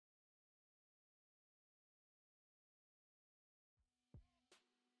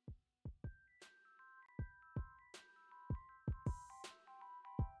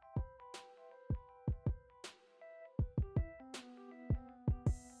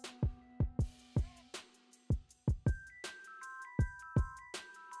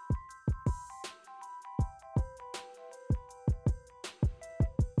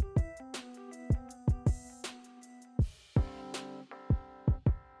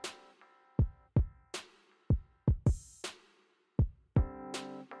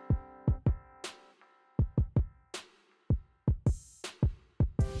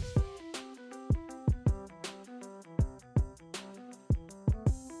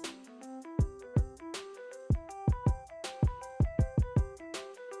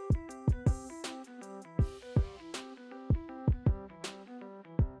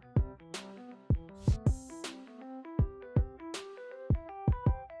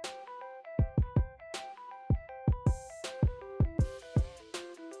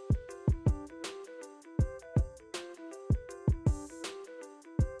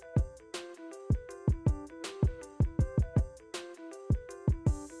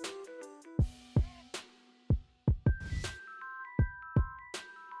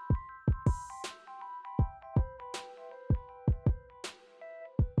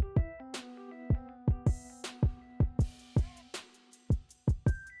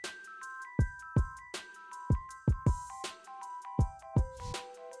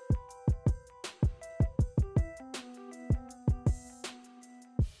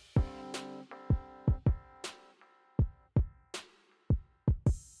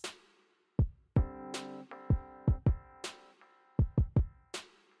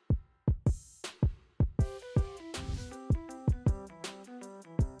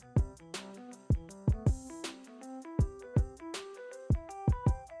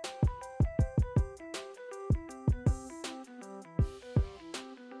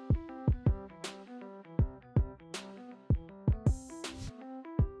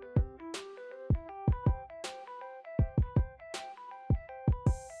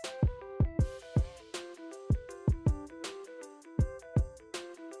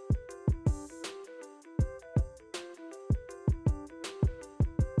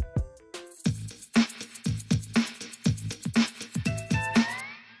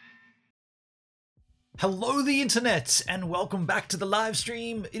Hello the internet and welcome back to the live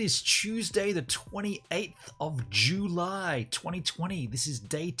stream. It is Tuesday the 28th of July 2020. This is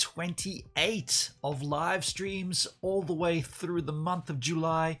day 28 of live streams all the way through the month of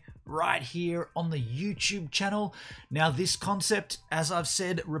July right here on the YouTube channel. Now this concept, as I've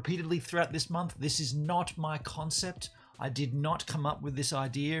said repeatedly throughout this month, this is not my concept. I did not come up with this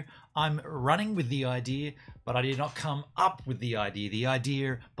idea. I'm running with the idea, but I did not come up with the idea. The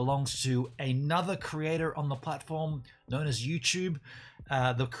idea belongs to another creator on the platform known as YouTube.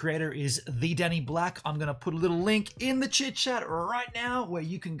 The creator is The Danny Black. I'm going to put a little link in the chit chat right now where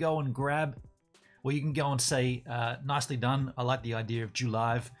you can go and grab, where you can go and say, nicely done. I like the idea of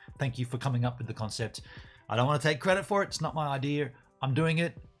Julive. Thank you for coming up with the concept. I don't want to take credit for it. It's not my idea. I'm doing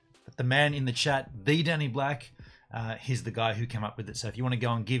it. But the man in the chat, The Danny Black, he's the guy who came up with it. So if you want to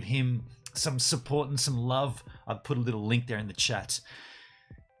go and give him some support and some love, I've put a little link there in the chat.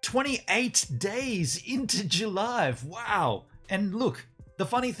 28 days into July. Wow. And look, the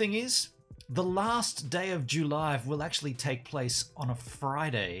funny thing is, the last day of July will actually take place on a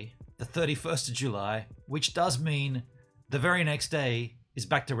Friday, the 31st of July, which does mean the very next day is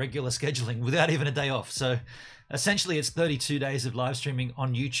back to regular scheduling without even a day off. So essentially it's 32 days of live streaming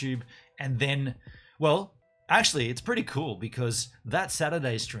on YouTube. And then, well, actually, it's pretty cool because that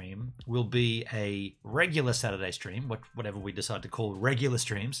Saturday stream will be a regular Saturday stream, whatever we decide to call regular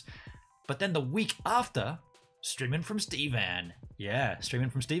streams. But then the week after, streaming from Stevan. Yeah, streaming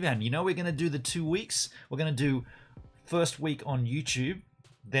from Stevan. You know we're going to do the 2 weeks. We're going to do first week on YouTube,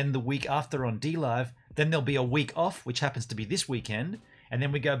 then the week after on DLive. Then there'll be a week off, which happens to be this weekend. And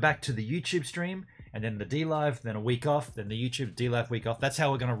then we go back to the YouTube stream, and then the DLive, then a week off, then the YouTube DLive week off. That's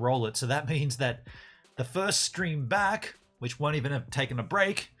how we're going to roll it. So that means that the first stream back, which won't even have taken a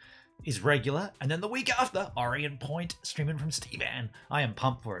break, is regular. And then the week after, Orient Point, streaming from Stevan. I am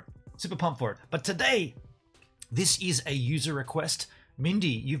pumped for it. Super pumped for it. But today, this is a user request. Mindy,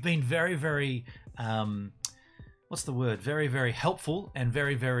 you've been very, very, what's the word? Very, very helpful and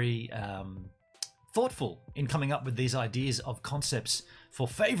very, very thoughtful in coming up with these ideas of concepts for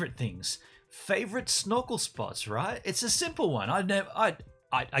favorite things. Favorite snorkel spots, right? It's a simple one.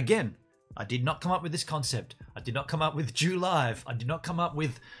 Again, I did not come up with this concept. I did not come up with Julive. I did not come up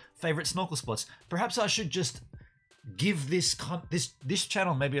with favorite snorkel spots. Perhaps I should just give this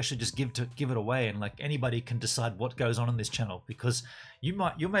channel. Maybe I should just give it away, and like anybody can decide what goes on in this channel, because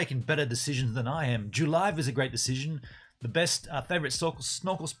you're making better decisions than I am. Julive is a great decision. The best favorite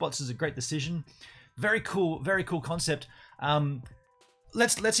snorkel spots is a great decision. Very cool concept.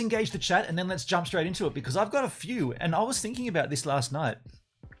 Let's engage the chat and then let's jump straight into it, because I've got a few, and I was thinking about this last night.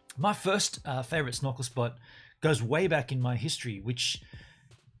 My first favorite snorkel spot goes way back in my history, which,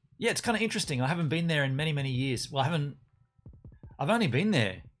 yeah, it's kind of interesting. I haven't been there in many, many years. Well, I've only been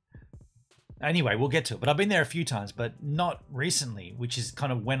there. Anyway, we'll get to it. But I've been there a few times, but not recently, which is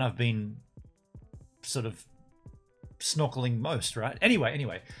kind of when I've been sort of snorkeling most, right?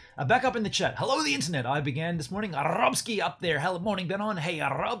 Anyway, back up in the chat. Hello, the internet. I began this morning. Robski up there. Hello, morning, Benon. Hey,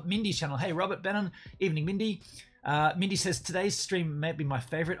 Rob, Mindy's channel. Hey, Robert, Benon. Evening, Mindy. Mindy says, today's stream may be my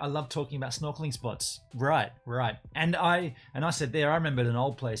favorite. I love talking about snorkeling spots. Right. And I said there, I remembered an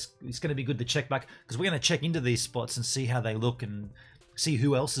old place. It's going to be good to check back, because we're going to check into these spots and see how they look and see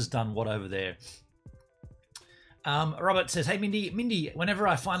who else has done what over there. Robert says, hey, Mindy, whenever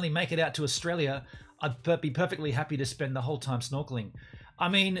I finally make it out to Australia, I'd be perfectly happy to spend the whole time snorkeling. I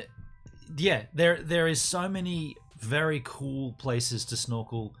mean, yeah, there is so many very cool places to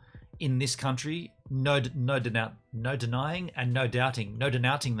snorkel in this country. No denying and no doubting. No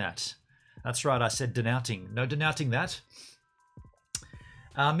denouting that. That's right, I said denouting. No denouting that.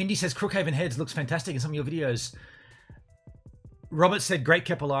 Mindy says Crookhaven Heads looks fantastic in some of your videos. Robert said Great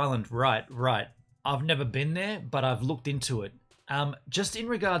Keppel Island. Right. I've never been there, but I've looked into it. Just in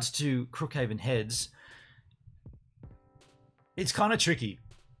regards to Crookhaven Heads, it's kind of tricky.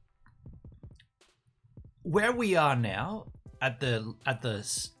 Where we are now, at the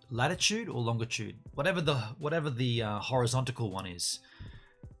latitude or longitude, whatever the horizontal one is,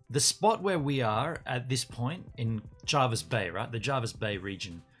 the spot where we are at this point in Jervis Bay, right, the Jervis Bay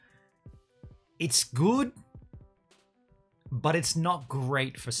region, it's good, but it's not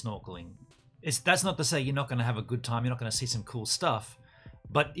great for snorkeling. That's not to say you're not going to have a good time, you're not going to see some cool stuff,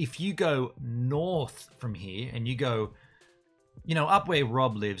 but if you go north from here and you go, you know, up where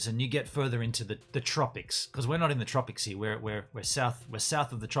Rob lives, and you get further into the tropics, because we're not in the tropics here. We're south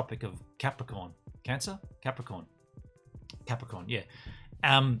of the Tropic of Capricorn. Capricorn, yeah.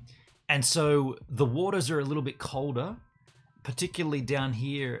 And so the waters are a little bit colder, particularly down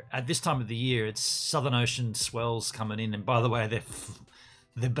here at this time of the year. It's Southern Ocean swells coming in, and by the way,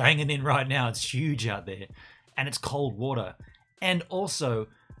 They're banging in right now. It's huge out there, and it's cold water. And also,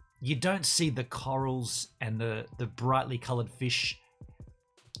 you don't see the corals and the brightly colored fish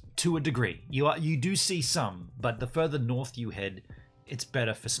to a degree. You do see some, but the further north you head, it's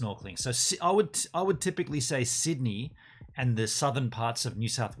better for snorkeling. So I would typically say Sydney and the southern parts of New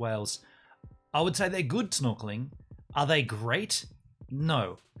South Wales, I would say they're good snorkeling. Are they great?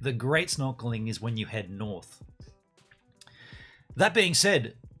 No. The great snorkeling is when you head north. That being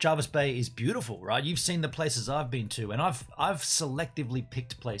said, Jervis Bay is beautiful, right? You've seen the places I've been to, and I've selectively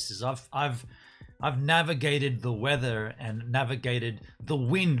picked places. I've navigated the weather and navigated the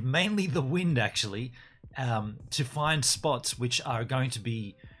wind, mainly the wind actually, to find spots which are going to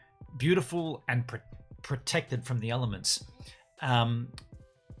be beautiful and protected from the elements.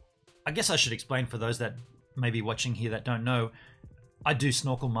 I guess I should explain for those that may be watching here that don't know, I do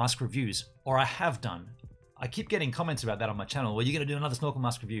snorkel mask reviews, or I have done. I keep getting comments about that on my channel. Well, you're going to do another snorkel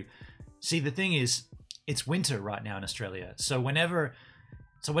mask review. See, the thing is, it's winter right now in Australia. So whenever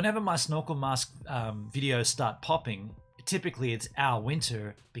my snorkel mask videos start popping, typically it's our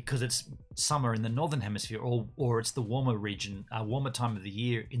winter because it's summer in the northern hemisphere, or it's the warmer region, warmer time of the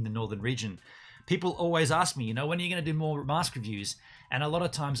year in the northern region. People always ask me, when are you going to do more mask reviews? And a lot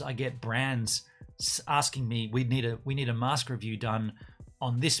of times I get brands asking me, we need a mask review done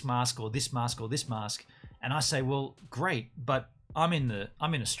on this mask or this mask or this mask. And I say, well, great, but I'm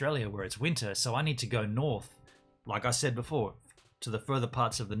in Australia where it's winter, so I need to go north, like I said before, to the further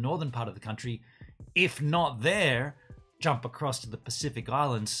parts of the northern part of the country. If not there, jump across to the Pacific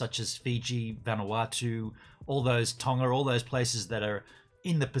Islands, such as Fiji, Vanuatu, all those Tonga, all those places that are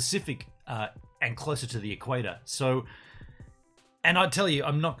in the Pacific and closer to the equator. So, and I tell you,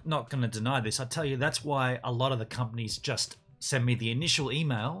 I'm not going to deny this. I tell you, that's why a lot of the companies just send me the initial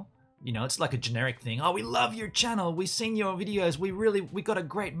email. It's like a generic thing. Oh, we love your channel. We've seen your videos. We got a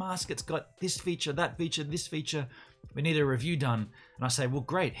great mask. It's got this feature, that feature, this feature. We need a review done. And I say, well,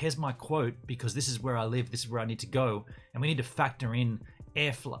 great. Here's my quote, because this is where I live. This is where I need to go. And we need to factor in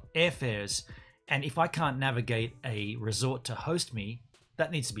airfares. And if I can't navigate a resort to host me,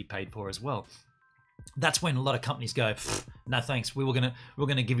 that needs to be paid for as well. That's when a lot of companies go, no thanks, we were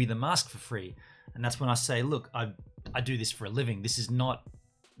gonna give you the mask for free. And that's when I say, look, I do this for a living. This is not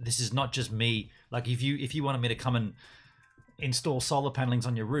just me. Like if you wanted me to come and install solar panelings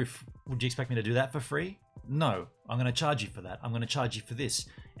on your roof, would you expect me to do that for free? No, I'm going to charge you for that. I'm going to charge you for this.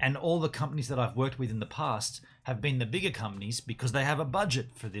 And all the companies that I've worked with in the past have been the bigger companies because they have a budget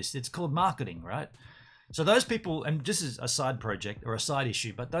for this. It's called marketing, right? So those people, and this is a side project or a side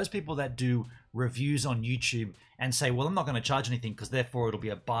issue, but those people that do reviews on YouTube and say, well, I'm not going to charge anything because therefore it'll be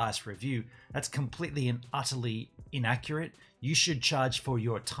a biased review, that's completely and utterly inaccurate. You should charge for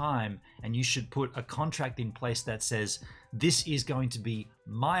your time, and you should put a contract in place that says, this is going to be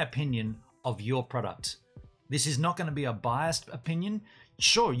my opinion of your product. This is not going to be a biased opinion.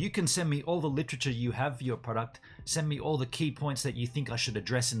 Sure, you can send me all the literature you have for your product, send me all the key points that you think I should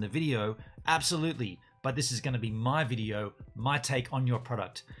address in the video, absolutely. But this is going to be my video, my take on your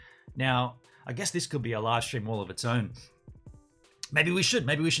product. Now, I guess this could be a live stream all of its own. Maybe we should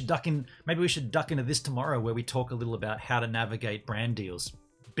duck into this tomorrow, where we talk a little about how to navigate brand deals.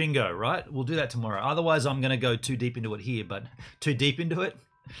 Bingo, right? We'll do that tomorrow. Otherwise, I'm going to go too deep into it here, but too deep into it.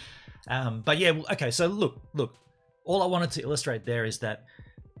 But yeah, okay. So look. All I wanted to illustrate there is that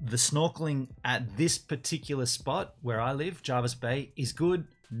the snorkeling at this particular spot where I live, Jervis Bay, is good,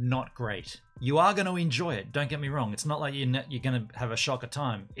 not great. You are going to enjoy it. Don't get me wrong. It's not like you're going to have a shocker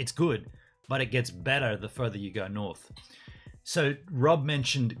time. It's good, but it gets better the further you go north. So Rob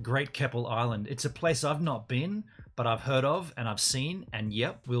mentioned Great Keppel Island. It's a place I've not been, but I've heard of and I've seen, and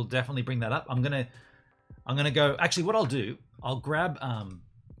yep, we'll definitely bring that up. I'm gonna go. Actually, what I'll do, I'll grab.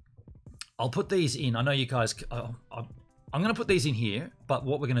 I'll put these in. I know you guys. I'm gonna put these in here, but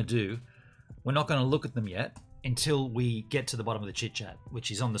what we're gonna do, we're not gonna look at them yet until we get to the bottom of the chit chat,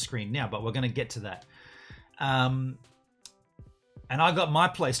 which is on the screen now. But we're gonna get to that. And I got my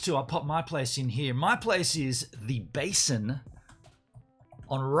place too. I'll pop my place in here. My place is the Basin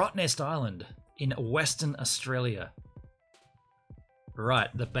on Rottnest Island in Western Australia. Right,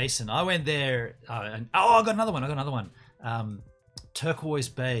 the Basin. I went there. I got another one. Turquoise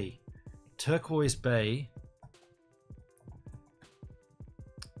Bay. Turquoise Bay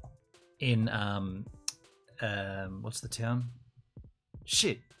in what's the town?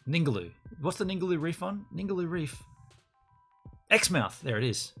 Shit, Ningaloo. What's the Ningaloo Reef on? Ningaloo Reef. Exmouth. There it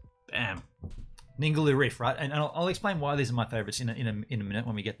is. Bam. Ningaloo Reef, right? And I'll explain why these are my favorites in a minute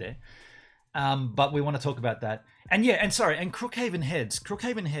when we get there. But we want to talk about that. And yeah, and Crookhaven Heads.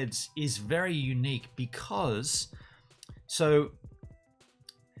 Crookhaven Heads is very unique because, so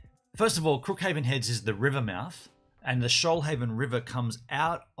First of all, Crookhaven Heads is the river mouth, and the Shoalhaven River comes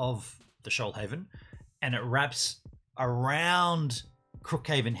out of the Shoalhaven, and it wraps around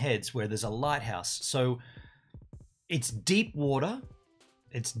Crookhaven Heads where there's a lighthouse. So it's deep water.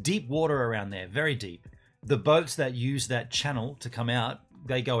 It's deep water around there, very deep. The boats that use that channel to come out,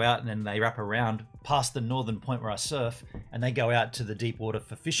 they go out and then they wrap around past the northern point where I surf, and they go out to the deep water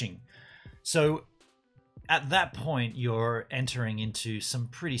for fishing. So at that point, you're entering into some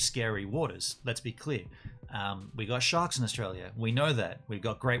pretty scary waters. Let's be clear. We got sharks in Australia. We know that. We've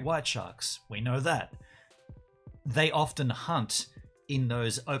got great white sharks. We know that. They often hunt in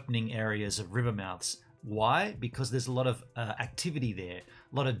those opening areas of river mouths. Why? Because there's a lot of activity there.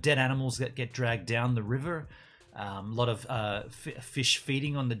 A lot of dead animals that get dragged down the river. A lot of fish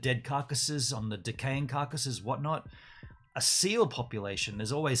feeding on the dead carcasses, on the decaying carcasses, whatnot. A seal population.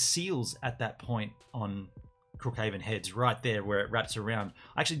 There's always seals at that point on Crookhaven Heads, right there where it wraps around.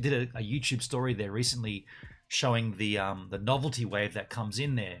 I actually did a YouTube story there recently showing the novelty wave that comes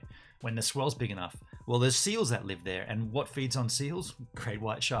in there when the swell's big enough. Well, there's seals that live there, and what feeds on seals? Great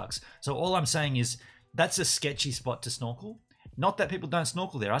white sharks. So all I'm saying is that's a sketchy spot to snorkel. Not that people don't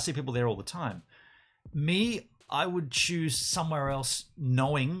snorkel there. I see people there all the time. Me, I would choose somewhere else,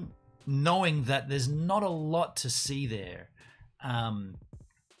 knowing that there's not a lot to see there.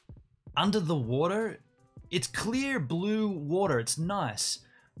 Under the water, it's clear blue water. It's nice,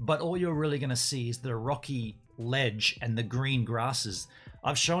 but all you're really going to see is the rocky ledge and the green grasses.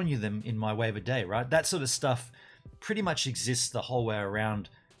 I've shown you them in my wave a day, right? That sort of stuff pretty much exists the whole way around,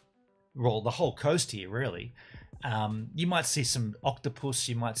 well, the whole coast here, really. You might see some octopus.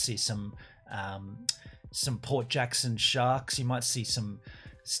 You might see some Port Jackson sharks. You might see some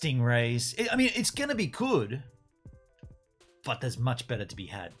stingrays. I mean, it's going to be good, but there's much better to be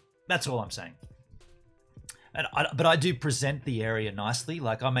had. That's all I'm saying. But I do present the area nicely.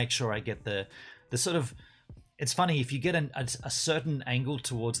 Like, I make sure I get the sort of... It's funny, if you get a certain angle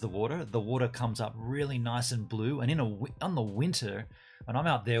towards the water comes up really nice and blue. And on the winter, when I'm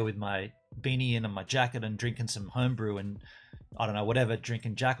out there with my beanie and my jacket and drinking some homebrew and, I don't know, whatever,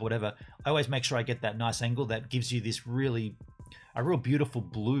 drinking Jack or whatever, I always make sure I get that nice angle that gives you this a real beautiful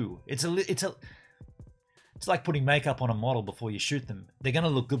blue. It's like putting makeup on a model before you shoot them. They're going to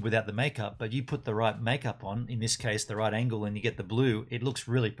look good without the makeup, but you put the right makeup on, in this case, the right angle, and you get the blue, it looks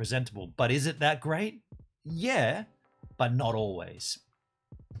really presentable. But is it that great? Yeah, but not always.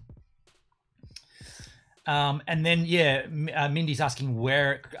 And then, yeah, Mindy's asking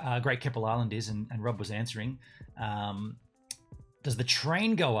where Great Keppel Island is, and Rob was answering. Does the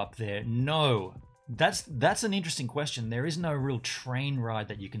train go up there? No. That's an interesting question. There is no real train ride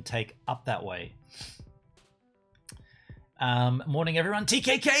that you can take up that way. Morning, everyone.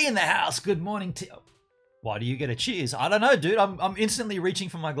 TKK in the house. Good morning. Why do you get a cheers? I don't know, dude. I'm instantly reaching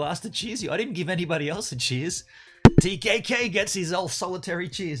for my glass to cheers you. I didn't give anybody else a cheers. TKK gets his old solitary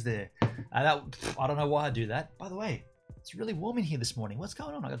cheers there. I don't know why I do that. By the way, it's really warm in here this morning. What's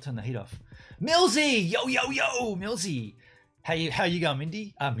going on? I gotta turn the heat off. Millsy! Yo, Millsy. How you going,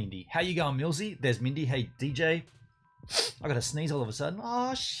 Mindy? Mindy. How you going, Millsy? There's Mindy. Hey, DJ. I got to sneeze all of a sudden.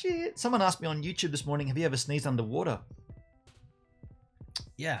 Oh, shit. Someone asked me on YouTube this morning, have you ever sneezed underwater?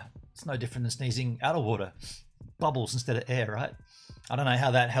 Yeah, it's no different than sneezing out of water. Bubbles instead of air, right? I don't know how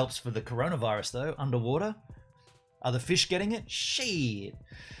that helps for the coronavirus, though. Underwater? Are the fish getting it? Shit.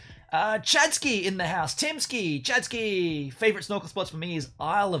 Chadsky in the house. Timsky. Chadsky. Favorite snorkel spots for me is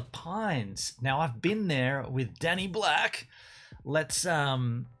Isle of Pines. Now, I've been there with Danny Black. Let's have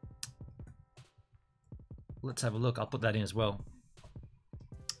a look. I'll put that in as well.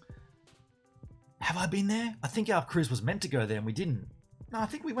 Have I been there? I think our cruise was meant to go there and we didn't. No, I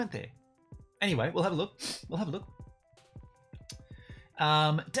think we went there. Anyway, we'll have a look.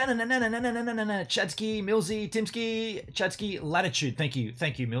 Chadsky, Millsy, Timsky, Chadsky, Latitude. Thank you,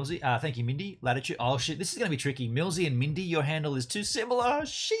 Millsy. Thank you, Mindy. Latitude. Oh shit, this is gonna be tricky. Millsy and Mindy, your handle is too similar.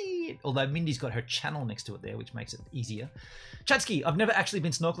 Shit. Although Mindy's got her channel next to it there, which makes it easier. Chadsky, I've never actually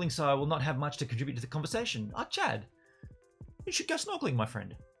been snorkeling, so I will not have much to contribute to the conversation. Chad, you should go snorkeling, my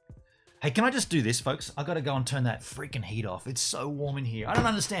friend. Hey, can I just do this, folks? I gotta go and turn that freaking heat off. It's so warm in here. I don't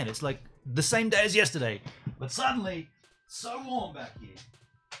understand. It's like the same day as yesterday, but suddenly, so warm back here.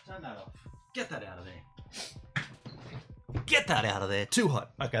 Turn that off. Get that out of there. Get that out of there. Too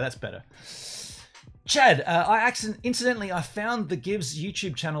hot. Okay, that's better. Chad, incidentally, I found the Gibbs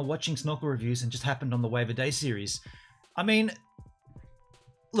YouTube channel watching snorkel reviews and just happened on the Wave a Day series. I mean,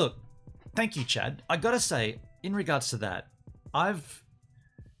 look, thank you, Chad. I gotta say, in regards to that,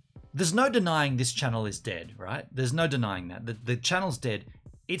 there's no denying this channel is dead, right? There's no denying that. The channel's dead.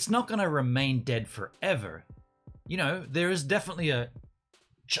 It's not gonna remain dead forever. You know, there is definitely a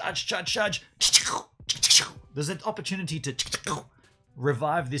charge. There's an opportunity to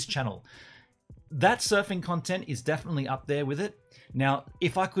revive this channel. That surfing content is definitely up there with it. Now,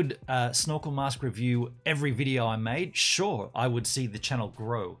 if I could snorkel mask review every video I made, sure, I would see the channel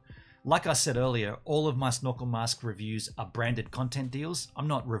grow. Like I said earlier, all of my snorkel mask reviews are branded content deals. I'm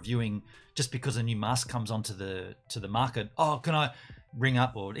not reviewing just because a new mask comes onto the market. Oh, can I ring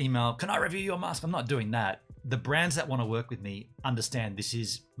up or email, can I review your mask? I'm not doing that. The brands that want to work with me understand this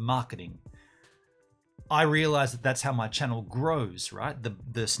is marketing. I realize that that's how my channel grows, right?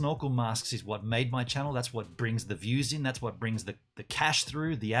 The snorkel masks is what made my channel. That's what brings the views in. That's what brings the cash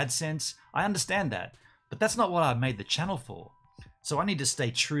through, the AdSense. I understand that, but that's not what I made the channel for. So I need to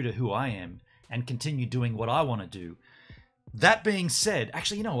stay true to who I am and continue doing what I want to do. That being said,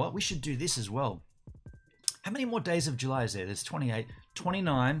 actually, you know what? We should do this as well. How many more days of July is there? There's 28,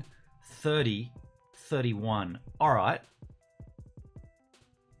 29, 30, 31. All right.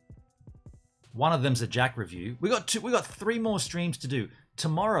 One of them's a Jack review. We got 3 more streams to do.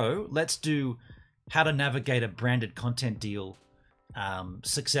 Tomorrow, let's do how to navigate a branded content deal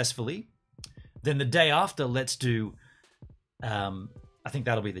successfully. Then the day after, let's do I think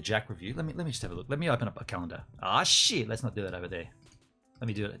that'll be the Jack review. Let me just have a look. Let me open up a calendar. Ah, shit. Let's not do that over there. Let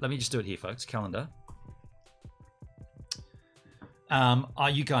me do it. Let me just do it here, folks. Calendar.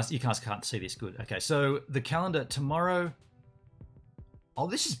 You guys can't see this. Good. Okay. So the calendar tomorrow. Oh,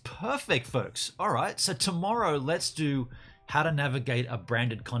 this is perfect, folks. All right. So tomorrow, let's do how to navigate a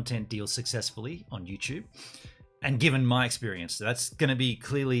branded content deal successfully on YouTube. And given my experience, that's going to be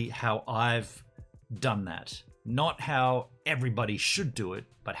clearly how I've done that. Not how everybody should do it,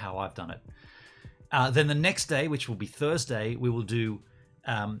 but how I've done it. Then the next day, which will be Thursday, we will do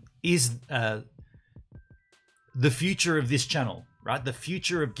the future of this channel, right? The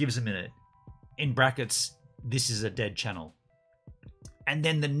future of Gives a Minute. In brackets, this is a dead channel. And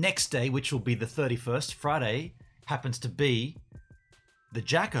then the next day, which will be the 31st, Friday, happens to be the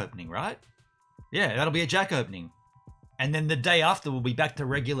Jack opening, right? Yeah, that'll be a Jack opening. And then the day after, we'll be back to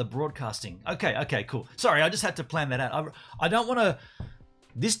regular broadcasting. Okay, cool. Sorry, I just had to plan that out. I don't want to...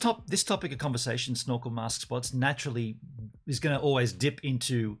 This topic of conversation, snorkel mask spots, naturally is going to always dip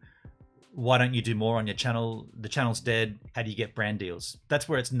into why don't you do more on your channel? The channel's dead. How do you get brand deals? That's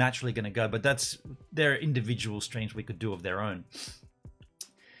where it's naturally going to go. But there are individual streams we could do of their own.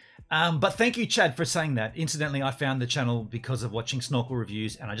 But thank you, Chad, for saying that. Incidentally, I found the channel because of watching snorkel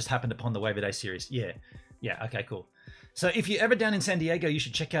reviews, and I just happened upon the Wave a Day series. Yeah, okay, cool. So if you're ever down in San Diego, you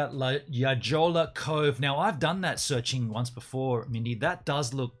should check out La Yajola Cove. Now, I've done that searching once before, Mindy. That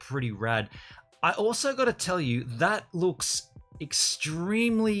does look pretty rad. I also got to tell you, that looks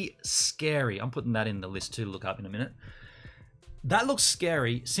extremely scary. I'm putting that in the list too to look up in a minute. That looks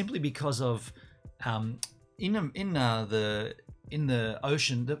scary simply because of in the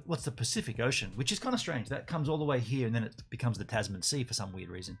ocean, what's the Pacific Ocean, which is kind of strange. That comes all the way here and then it becomes the Tasman Sea for some weird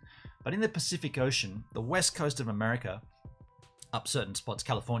reason. But in the Pacific Ocean, the west coast of America, up certain spots,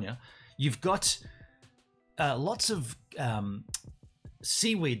 California, you've got lots of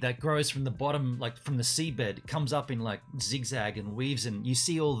seaweed that grows from the bottom, like from the seabed, comes up in like zigzag and weaves, and you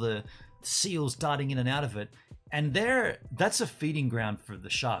see all the seals darting in and out of it. And that's a feeding ground for the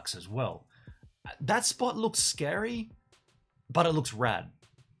sharks as well. That spot looks scary, but it looks rad.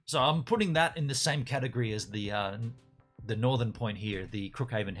 So I'm putting that in the same category as the northern point here, the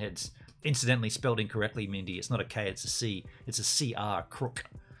Crookhaven Heads. Incidentally spelled incorrectly, Mindy. It's not a K, it's a C. It's a CR, Crook.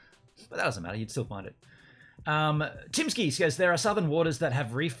 But that doesn't matter, you'd still find it. Timski says, there are southern waters that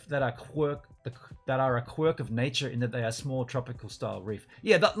have reef that are a quirk of nature in that they are small tropical style reef.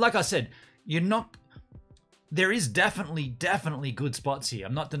 Yeah, like I said, there is definitely good spots here.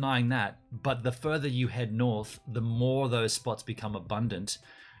 I'm not denying that. But the further you head north, the more those spots become abundant.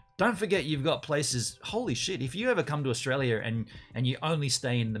 Don't forget, you've got places, holy shit, if you ever come to Australia and you only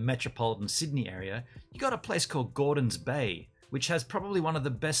stay in the metropolitan Sydney area, you got a place called Gordon's Bay, which has probably one of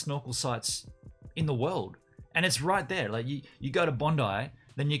the best snorkel sites in the world. And it's right there. Like you go to Bondi,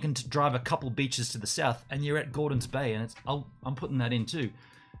 then you can drive a couple beaches to the south and you're at Gordon's Bay, and I'm putting that in too.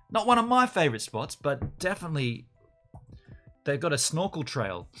 Not one of my favorite spots, but definitely they've got a snorkel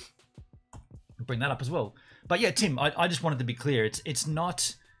trail. I'll bring that up as well. But yeah, Tim, I just wanted to be clear. It's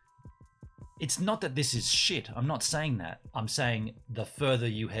not that this is shit. I'm not saying that. I'm saying the further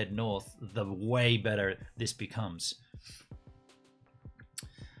you head north, the way better this becomes.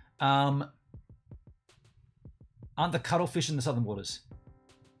 Aren't the cuttlefish in the southern waters?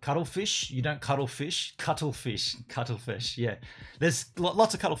 Cuttlefish? You don't cuddle fish? Cuttlefish. Cuttlefish, yeah. There's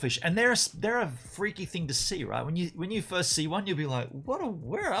lots of cuttlefish, and they're a freaky thing to see, right? When you first see one, you'll be like,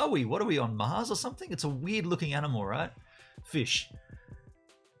 where are we? What are we, on Mars or something? It's a weird looking animal, right? Fish.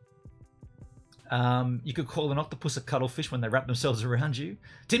 You could call an octopus a cuttlefish when they wrap themselves around you.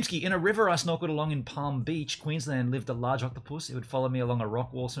 Timsky, in a river I snorkeled along in Palm Beach, Queensland, lived a large octopus. It would follow me along a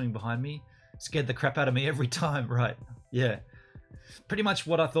rock wall swimming behind me. Scared the crap out of me every time. Right, yeah. Pretty much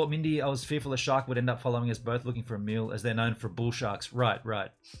what I thought, Mindy. I was fearful a shark would end up following us both looking for a meal, as they're known for bull sharks. Right.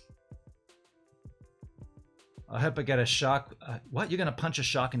 I hope I get a shark. What? You're going to punch a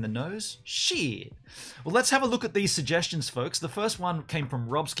shark in the nose? Shit. Well, let's have a look at these suggestions, folks. The first one came from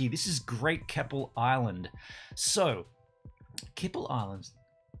Robsky. This is Great Keppel Island. So, Keppel Islands.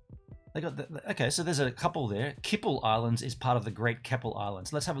 They got okay, so there's a couple there. Keppel Islands is part of the Great Keppel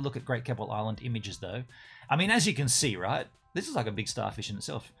Islands. Let's have a look at Great Keppel Island images, though. I mean, as you can see, right? This is like a big starfish in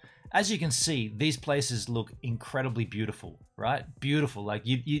itself. As you can see, these places look incredibly beautiful, right? Beautiful. Like,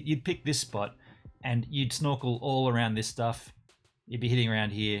 you'd pick this spot, and you'd snorkel all around this stuff. You'd be hitting around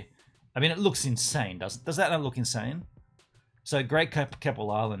here. I mean, it looks insane. Does that not look insane? So Great Keppel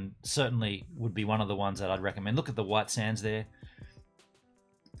Island certainly would be one of the ones that I'd recommend. Look at the white sands there.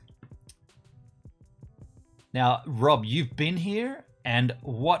 Now, Rob, you've been here, and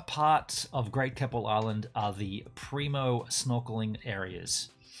what parts of Great Keppel Island are the primo snorkeling areas?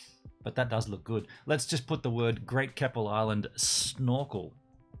 But that does look good. Let's just put the word Great Keppel Island snorkel.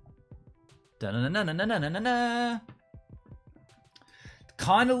 Da-na-na-na-na-na-na-na.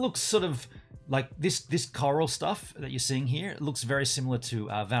 Kind of looks sort of like this coral stuff that you're seeing here. It looks very similar to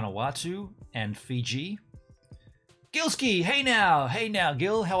Vanuatu and Fiji. Gilski, hey now,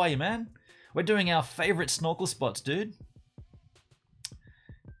 Gil, how are you, man? We're doing our favorite snorkel spots, dude.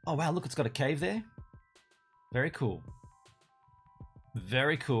 Oh wow, look, it's got a cave there. Very cool.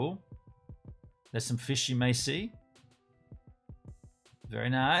 Very cool. There's some fish you may see. Very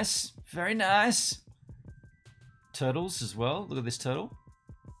nice. Very nice. Turtles as well. Look at this turtle.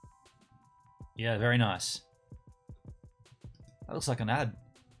 Yeah, very nice. That looks like an ad.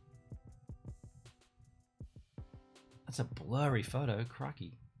 That's a blurry photo.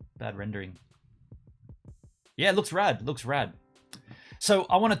 Crikey. Bad rendering. Yeah, it looks rad. It looks rad. So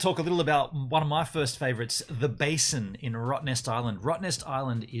I want to talk a little about one of my first favorites, the Basin in Rottnest Island. Rottnest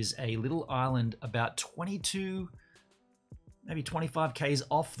Island is a little island about 22, maybe 25 k's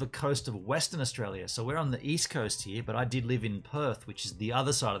off the coast of Western Australia. So we're on the east coast here, but I did live in Perth, which is the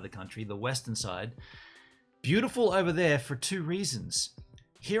other side of the country, the western side. Beautiful over there for two reasons.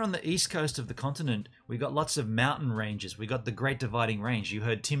 Here on the east coast of the continent, we got lots of mountain ranges. We got the Great Dividing Range. You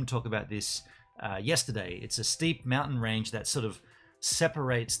heard Tim talk about this yesterday. It's a steep mountain range that sort of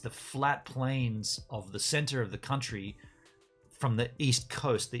separates the flat plains of the center of the country from the east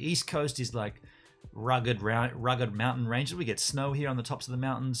coast. The east coast is like rugged mountain ranges. We get snow here on the tops of the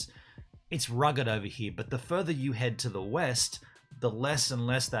mountains. It's rugged over here, but the further you head to the west, the less and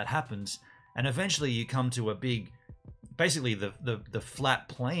less that happens, and eventually you come to a big, basically the flat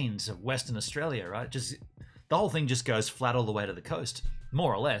plains of Western Australia, right? Just the whole thing just goes flat all the way to the coast,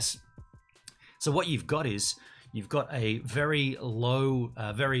 more or less. So what you've got is you've got a very low,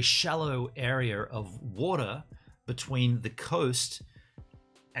 very shallow area of water between the coast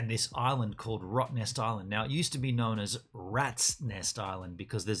and this island called Rottnest Island. Now, it used to be known as Rat's Nest Island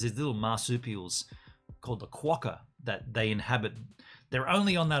because there's these little marsupials called the quokka that they inhabit. They're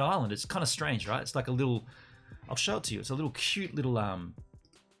only on that island. It's kind of strange, right? It's like a little, I'll show it to you. It's a little cute little,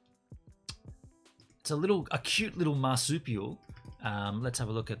 it's a cute little marsupial. Let's have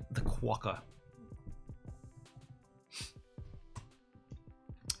a look at the quokka.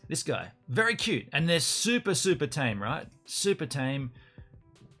 This guy, very cute, and they're super tame, right? Super tame,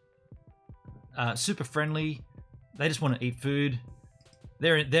 super friendly. They just want to eat food.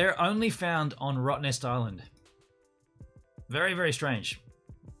 They're only found on Rottnest Island. Very strange.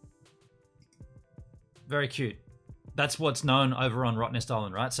 Very cute. That's what's known over on Rottnest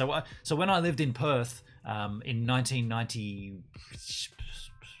Island, right? So when I lived in Perth in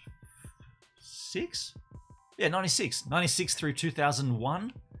 1996, yeah, 96 through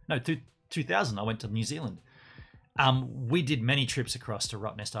 2001. No, 2000, I went to New Zealand. We did many trips across to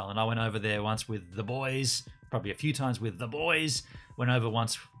Rottnest Island. I went over there once with the boys, probably a few times with the boys. Went over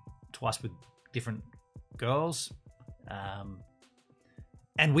twice with different girls.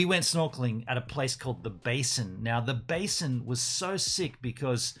 And we went snorkeling at a place called the Basin. Now, the Basin was so sick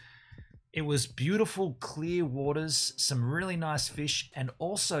because it was beautiful, clear waters, some really nice fish, and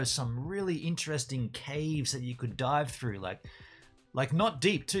also some really interesting caves that you could dive through, like not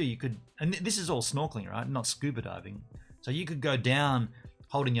deep too. You could, and this is all snorkeling, right? Not scuba diving. So you could go down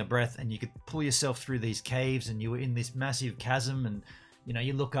holding your breath and you could pull yourself through these caves, and you were in this massive chasm, and you know,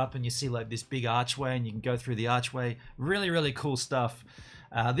 you look up and you see like this big archway and you can go through the archway. Really cool stuff.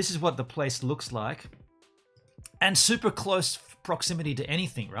 This is what the place looks like. And super close proximity to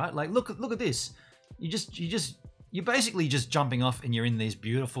anything, right? Like look at this. You're basically just jumping off and you're in these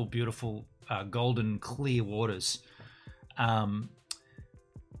beautiful, beautiful golden clear waters.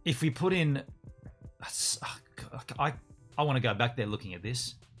 If we put in, I want to go back there looking at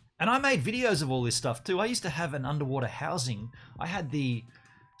this. And I made videos of all this stuff too. I used to have an underwater housing. I had the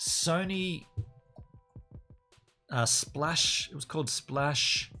Sony Splash. It was called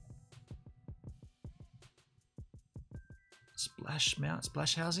Splash Mount,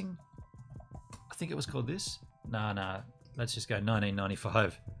 Splash Housing. I think it was called this. No. Let's just go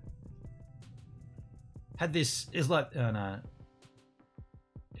 1995. Had this. It's like no.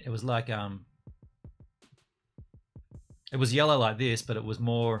 It was like It was yellow like this, but it was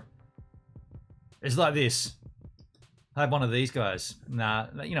more. It's like this. I had one of these guys. Nah,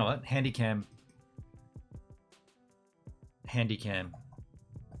 you know what? Handycam. Handycam.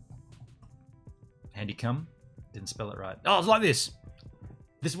 Handycam. Didn't spell it right. Oh, it was like this.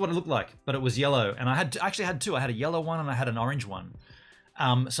 This is what it looked like, but it was yellow, and I actually had two. I had a yellow one and I had an orange one.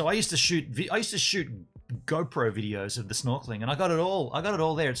 So I used to shoot GoPro videos of the snorkeling, and I got it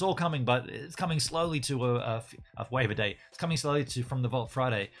all there. It's all coming, but it's coming slowly to a wave a day. It's coming slowly to from the Vault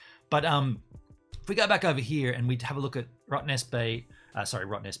Friday. But if we go back over here and we have a look at Basin,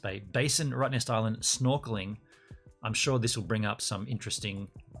 Rottnest Island snorkeling, I'm sure this will bring up some interesting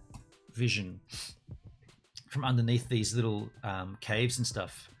vision from underneath these little caves and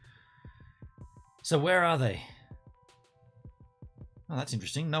stuff. So where are they? Oh, that's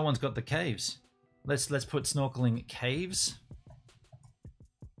interesting. No one's got the caves. Let's put snorkeling caves.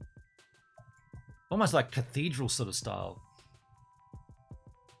 Almost like cathedral sort of style.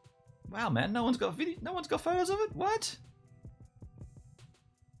 Wow, man, no one's got video. No one's got photos of it. What?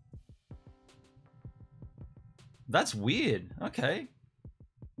 That's weird. Okay.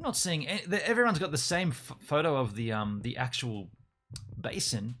 I'm not seeing any, everyone's got the same photo of the actual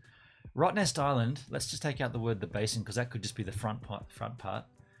basin. Rottnest Island. Let's just take out the word the basin because that could just be the front part.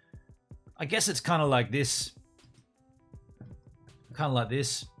 I guess it's kind of like this. Kind of like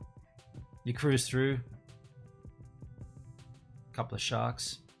this. You cruise through. A couple of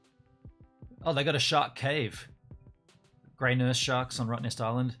sharks. Oh, they got a shark cave. Grey nurse sharks on Rottnest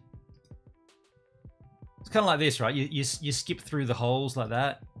Island. It's kind of like this, right? You skip through the holes like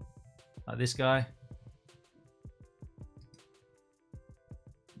that. Like this guy.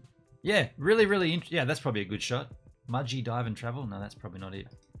 Yeah, really yeah, that's probably a good shot. Mudgy dive and travel? No, that's probably not it.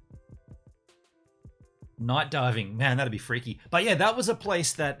 Night diving. Man, that'd be freaky. But yeah, that was a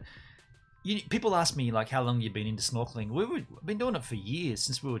place that... people ask me, like, how long you've been into snorkeling. We've been doing it for years,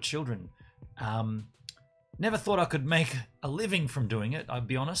 since we were children. Never thought I could make a living from doing it, I'll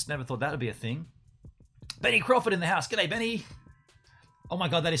be honest. Never thought that would be a thing. Benny Crawford in the house. G'day, Benny. Oh my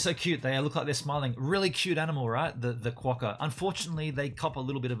God, that is so cute. They look like they're smiling. Really cute animal, right? The quokka. Unfortunately, they cop a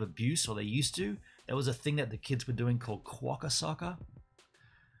little bit of abuse, or they used to. There was a thing that the kids were doing called quokka soccer.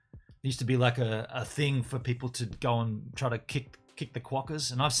 It used to be like a thing for people to go and try to kick the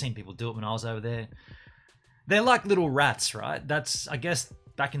quokkas, and I've seen people do it when I was over there. They're like little rats, right? That's, I guess,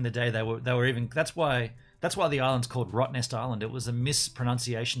 back in the day they were even. That's why the island's called Rottnest Island. It was a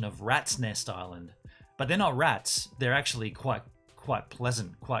mispronunciation of Rat's Nest Island, but they're not rats. They're actually quite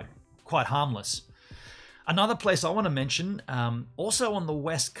pleasant, quite harmless. Another place I want to mention, also on the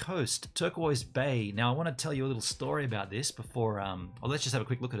west coast, Turquoise Bay. Now I want to tell you a little story about this before. Let's just have a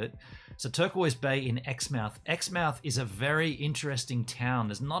quick look at it. So Turquoise Bay in Exmouth. Exmouth is a very interesting town.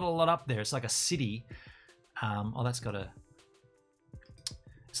 There's not a lot up there. It's like a city.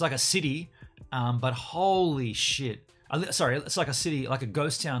 It's like a city, but holy shit. Sorry, it's like a city, like a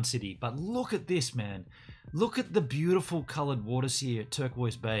ghost town city. But look at this, man. Look at the beautiful coloured waters here at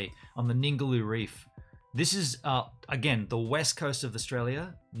Turquoise Bay on the Ningaloo Reef. This is, again, the west coast of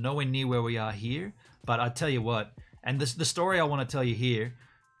Australia, nowhere near where we are here. But I tell you what, and the story I want to tell you here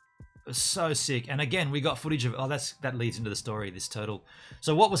was so sick. And again, we got footage of, that leads into the story, this turtle.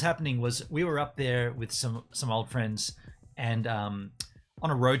 So what was happening was we were up there with some old friends, and on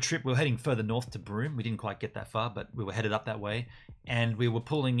a road trip. We were heading further north to Broome. We didn't quite get that far, but we were headed up that way. And we were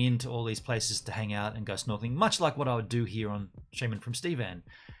pulling into all these places to hang out and go snorkeling, much like what I would do here on Shaman from Stevan.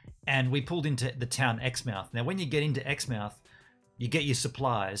 And we pulled into the town Exmouth. Now, when you get into Exmouth, you get your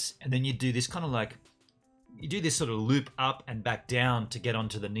supplies, and then you do this kind of like, you do this sort of loop up and back down to get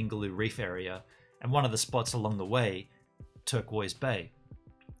onto the Ningaloo Reef area. And one of the spots along the way, Turquoise Bay.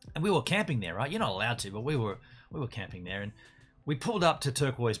 And we were camping there, right? You're not allowed to, but we were camping there. And we pulled up to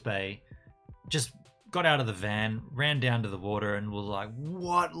Turquoise Bay, just got out of the van, ran down to the water, and was like,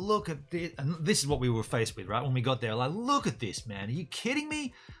 what? Look at this. And this is what we were faced with, right? When we got there, like, look at this, man. Are you kidding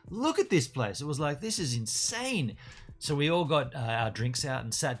me? Look at this place. It was like, this is insane. So we all got our drinks out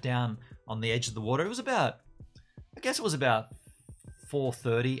and sat down on the edge of the water. It was about, I guess it was about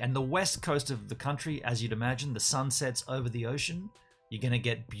 4:30, and the west coast of the country, as you'd imagine, the sun sets over the ocean. You're going to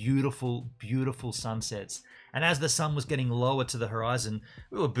get beautiful, beautiful sunsets. And as the sun was getting lower to the horizon,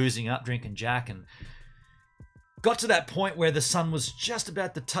 we were boozing up, drinking Jack, and got to that point where the sun was just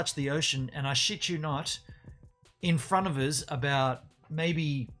about to touch the ocean, and I shit you not, in front of us, about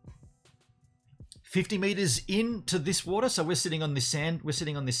maybe 50 meters into this water. So we're sitting on this sand. We're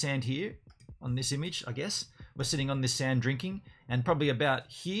sitting on this sand here, on this image, I guess. We're sitting on this sand drinking, and probably about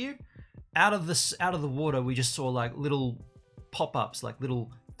here, out of the water, we just saw like little pop-ups, like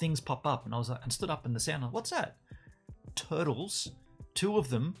little things pop up, and I was like, and stood up in the sand. Like, what's that? Turtles. 2 of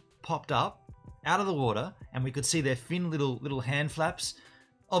them popped up out of the water, and we could see their thin little hand flaps.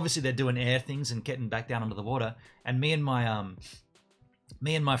 Obviously, they're doing air things and getting back down under the water. And me and my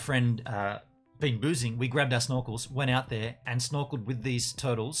friend, been boozing, we grabbed our snorkels, went out there, and snorkeled with these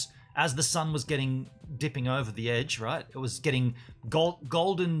turtles. As the sun was dipping over the edge, right? It was getting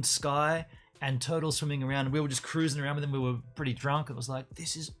golden sky and turtles swimming around, and we were just cruising around with them. We were pretty drunk. It was like,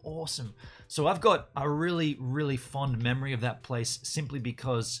 this is awesome. So I've got a really, really fond memory of that place simply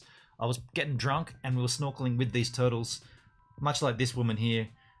because I was getting drunk and we were snorkeling with these turtles, much like this woman here,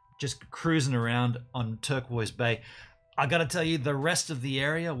 just cruising around on Turquoise Bay. I gotta tell you, the rest of the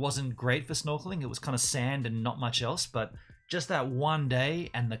area wasn't great for snorkeling. It was kind of sand and not much else, but just that one day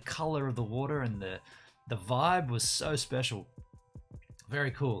and the color of the water and the vibe was so special.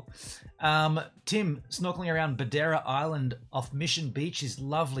 Very cool. Tim, snorkeling around Badera Island off Mission Beach is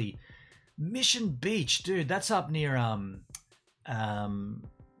lovely. Mission Beach, dude, that's up near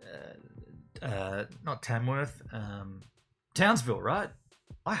not Tamworth, Townsville, right?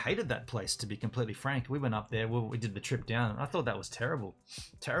 I hated that place, to be completely frank. We went up there, we did the trip down. I thought that was terrible.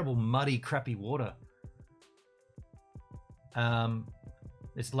 Terrible, muddy, crappy water.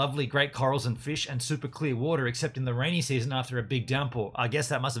 It's lovely, great corals and fish and super clear water, except in the rainy season after a big downpour. I guess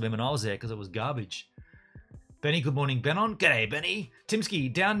that must have been when I was there because it was garbage. Benny, good morning. Benon, g'day, Benny.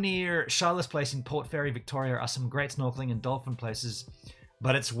 Timsky, down near Charlotte's Place in Port Fairy, Victoria are some great snorkeling and dolphin places,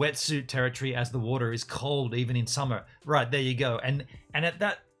 but it's wetsuit territory as the water is cold even in summer. Right, there you go. And at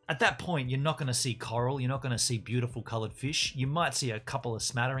that point, you're not going to see coral. You're not going to see beautiful colored fish. You might see a couple of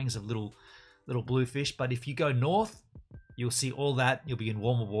smatterings of little blue fish, but if you go north, you'll see all that. You'll be in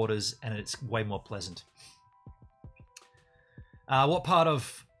warmer waters, and it's way more pleasant. What part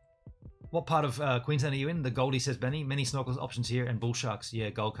of Queensland are you in? The Goldie, says Benny. Many snorkel options here, and bull sharks. Yeah,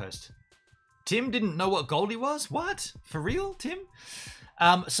 Gold Coast. Tim didn't know what Goldie was? What? For real, Tim?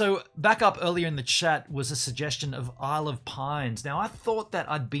 So back up earlier in the chat was a suggestion of Isle of Pines. Now, I thought that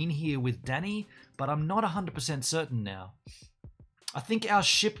I'd been here with Danny, but I'm not 100% certain now. I think our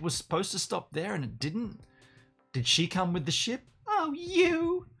ship was supposed to stop there, and it didn't. Did she come with the ship? Oh,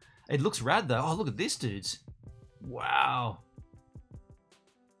 you! It looks rad, though. Oh, look at this, dudes. Wow.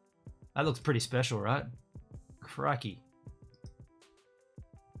 That looks pretty special, right? Crikey.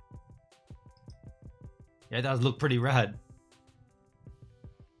 Yeah, it does look pretty rad.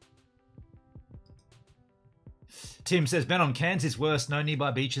 Tim says, Ben on Cairns is worse. No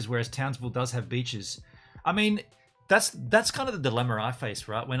nearby beaches, whereas Townsville does have beaches. I mean, that's kind of the dilemma I face,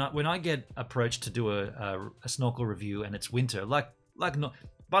 right? When I get approached to do a snorkel review and it's winter, like no,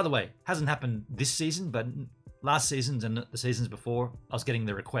 by the way, hasn't happened this season, but last seasons and the seasons before, I was getting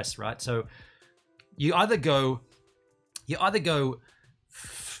the requests, right? So you either go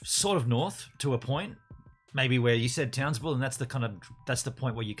sort of north to a point, maybe where you said Townsville, and that's the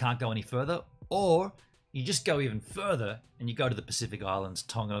point where you can't go any further, or you just go even further and you go to the Pacific Islands,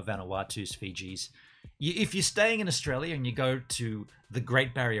 Tonga, Vanuatu's, Fiji's. If you're staying in Australia and you go to the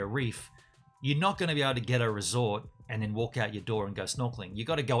Great Barrier Reef, you're not going to be able to get a resort and then walk out your door and go snorkeling. You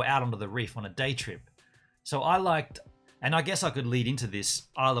got to go out onto the reef on a day trip. So I liked, and I guess I could lead into this,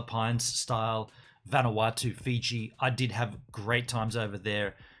 Isle of Pines style, Vanuatu, Fiji. I did have great times over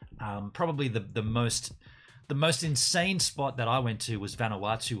there. Probably the most insane spot that I went to was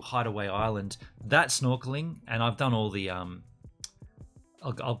Vanuatu, Hideaway Island. That snorkeling, and I've done all the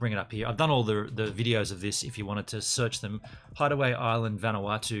I'll bring it up here. I've done all the videos of this if you wanted to search them. Hideaway Island,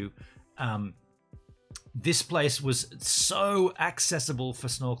 Vanuatu. This place was so accessible for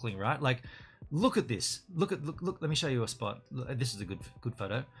snorkeling, right? Like, look at this. Look. Let me show you a spot. This is a good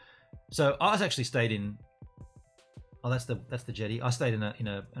photo. So I was actually stayed in. Oh, that's the jetty. I stayed in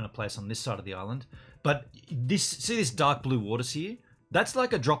a place on this side of the island. But see this dark blue waters here? That's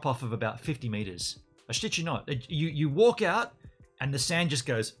like a drop off of about 50 meters. I shit you not. You walk out and the sand just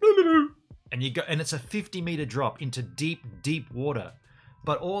goes, and you go, and it's a 50-meter drop into deep water.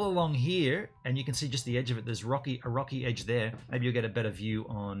 But all along here, and you can see just the edge of it, there's a rocky edge there. Maybe you'll get a better view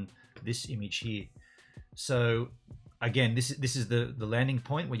on this image here. So again, this is the landing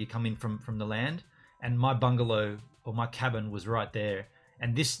point where you come in from the land, and my bungalow or my cabin was right there.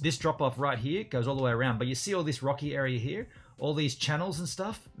 And this drop off right here goes all the way around. But you see all this rocky area here, all these channels and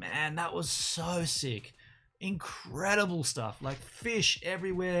stuff. Man, that was so sick. Incredible stuff. Like fish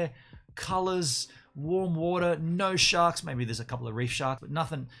everywhere, colors, warm water, no sharks. Maybe there's a couple of reef sharks, but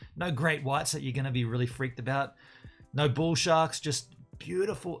nothing, no great whites that you're going to be really freaked about. No bull sharks, just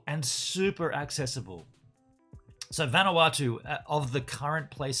beautiful and super accessible. So Vanuatu, of the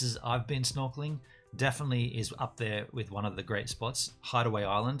current places I've been snorkeling, definitely is up there with one of the great spots, Hideaway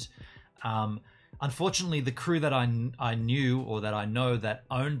Island. Unfortunately, the crew that I knew or that I know that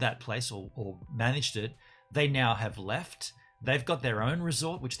owned that place or managed it, they now have left. They've got their own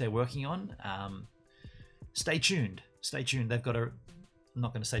resort, which they're working on. Stay tuned. Stay tuned. They've got a... I'm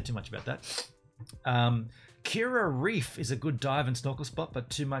not going to say too much about that. Kira Reef is a good dive and snorkel spot, but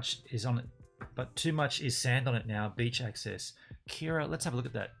too much is on it. But too much is sand on it now. Beach access. Kira, let's have a look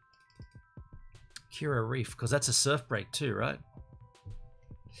at that. Kira Reef, because that's a surf break too, right?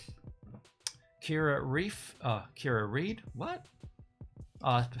 Kira Reef. Oh, Kira Reed. What? Oh,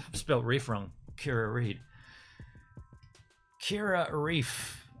 I spelled reef wrong. Kira Reed. Kira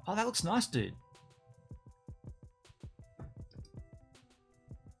Reef. Oh, that looks nice, dude.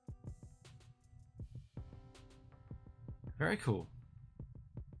 Very cool.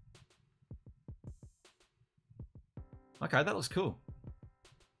 Okay, that looks cool.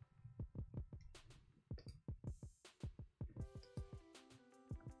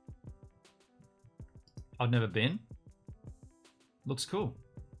 I've never been. Looks cool.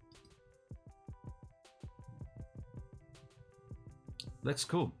 Looks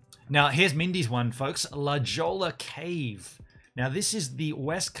cool. Now, here's Mindy's one, folks. La Jolla Cave. Now, this is the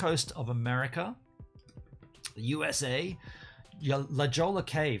west coast of America, the USA. La Jolla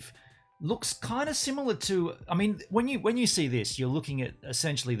Cave looks kind of similar to... I mean, when you see this, you're looking at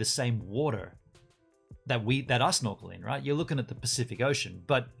essentially the same water that I snorkel in, right? You're looking at the Pacific Ocean,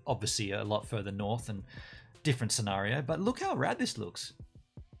 but obviously a lot further north and different scenario. But look how rad this looks.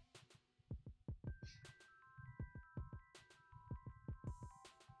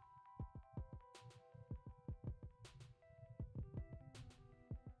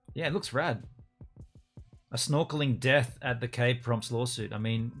 Yeah, it looks rad. A snorkeling death at the cave prompts lawsuit. I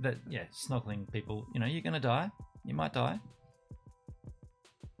mean, that, yeah, snorkeling people, you know, you're gonna die. You might die.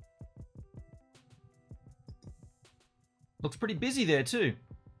 Looks pretty busy there too.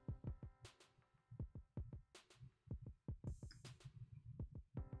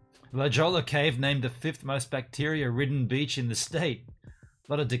 La Jolla Cave named the 5th most bacteria-ridden beach in the state.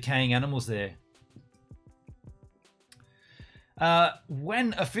 A lot of decaying animals there.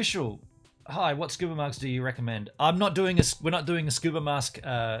 When official, hi, what scuba masks do you recommend? We're not doing a scuba mask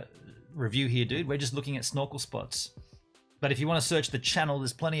review here, dude. We're just looking at snorkel spots. But if you want to search the channel,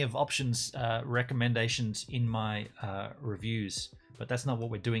 there's plenty of options, recommendations in my reviews. But that's not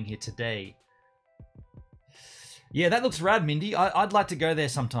what we're doing here today. Yeah, that looks rad, Mindy. I'd like to go there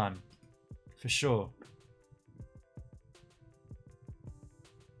sometime, for sure.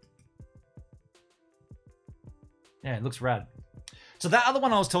 Yeah, it looks rad. So that other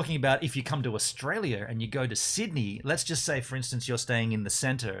one I was talking about, if you come to Australia and you go to Sydney, let's just say, for instance, you're staying in the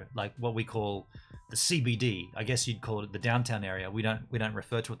centre, like what we call the CBD. I guess you'd call it the downtown area. We don't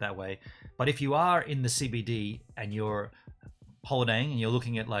refer to it that way. But if you are in the CBD and you're holidaying and you're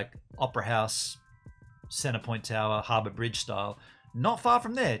looking at like Opera House, Centrepoint Tower, Harbour Bridge style, not far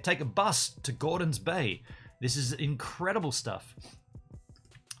from there, take a bus to Gordon's Bay. This is incredible stuff.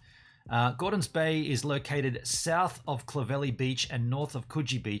 Gordon's Bay is located south of Clovelly Beach and north of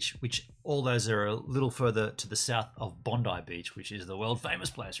Coogee Beach, which all those are a little further to the south of Bondi Beach, which is the world famous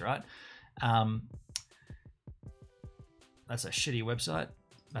place, right? That's a shitty website.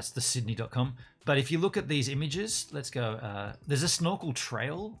 That's the Sydney.com. But if you look at these images, let's go. There's a snorkel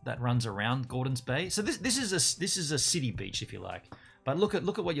trail that runs around Gordon's Bay. So this is a city beach, if you like. But look at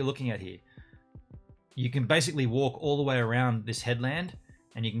what you're looking at here. You can basically walk all the way around this headland,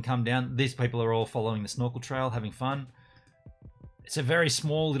 and you can come down. These people are all following the snorkel trail, having fun. It's a very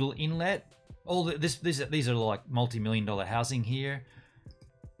small little inlet. These are like multi-million-dollar housing here.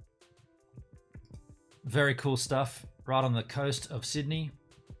 Very cool stuff, right on the coast of Sydney.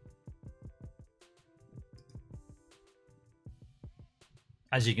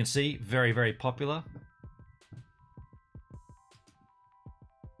 As you can see, very, very popular.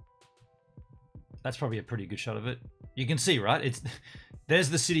 That's probably a pretty good shot of it. You can see, right? There's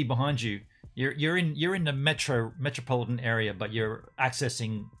the city behind you. You're in the metropolitan area, but you're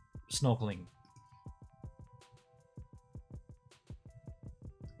accessing snorkeling.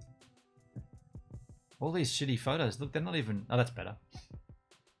 All these shitty photos. Look, they're not even... Oh, that's better.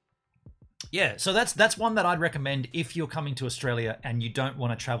 Yeah, so that's one that I'd recommend if you're coming to Australia and you don't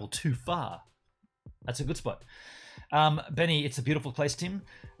want to travel too far. That's a good spot. Benny, it's a beautiful place, Tim.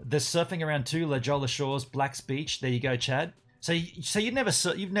 There's surfing around too, La Jolla Shores, Blacks Beach. There you go, Chad. So you've never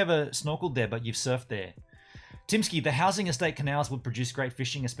snorkeled there, but you've surfed there. Timsky, the housing estate canals would produce great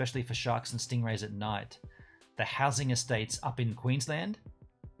fishing, especially for sharks and stingrays at night. The housing estates up in Queensland?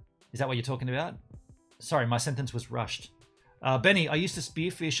 Is that what you're talking about? Sorry, my sentence was rushed. Benny, I used to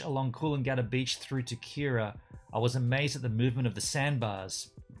spearfish along Coolangatta Beach through to Kira. I was amazed at the movement of the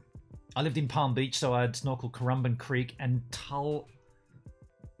sandbars. I lived in Palm Beach, so I'd snorkel Currumbin Creek and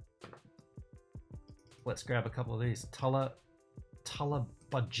Let's grab a couple of these.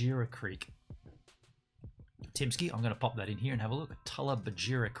 Tullabudgera Creek. Timsky, I'm going to pop that in here and have a look at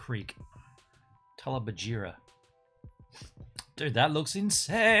Tullabudgera Creek. Tullabudgera. Dude, that looks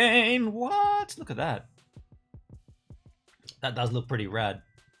insane. What? Look at that. That does look pretty rad.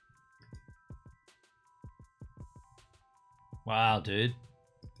 Wow, dude.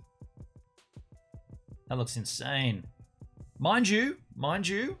 That looks insane. Mind you,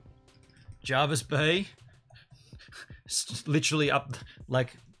 Jarvis Bay, literally up,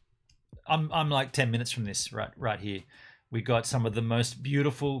 like, I'm like 10 minutes from this right here. We got some of the most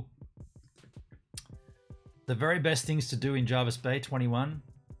beautiful, the very best things to do in Jarvis Bay 21.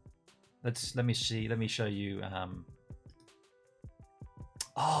 Let me show you.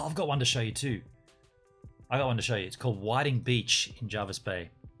 Oh, I've got one to show you too. I got one to show you. It's called Whiting Beach in Jarvis Bay.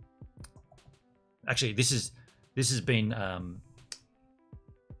 Actually, this has been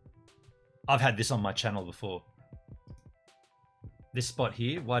I've had this on my channel before. This spot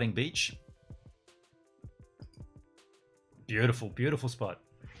here, Whiting Beach. Beautiful, beautiful spot.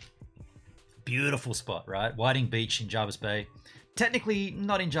 Beautiful spot, right? Whiting Beach in Jarvis Bay. Technically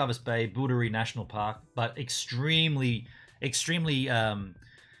not in Jarvis Bay, Boordaree National Park, but extremely,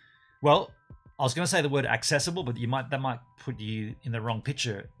 well, I was going to say the word accessible, but that might put you in the wrong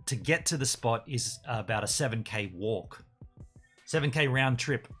picture. To get to the spot is about a 7K walk. 7K round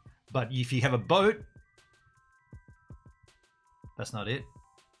trip. But if you have a boat, that's not it.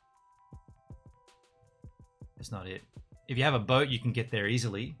 That's not it. If you have a boat, you can get there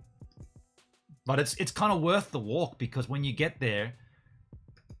easily. But it's kind of worth the walk, because when you get there,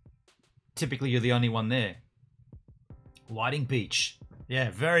 typically you're the only one there. Whiting Beach. Yeah,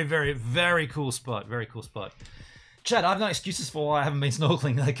 very, very, very cool spot. Very cool spot. Chad, I have no excuses for why I haven't been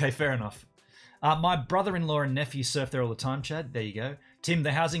snorkeling. Okay, fair enough. My brother-in-law and nephew surf there all the time, Chad. There you go. Tim,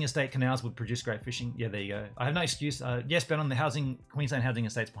 the housing estate canals would produce great fishing. Yeah, there you go. I have no excuse. Yes, Ben, on the Queensland housing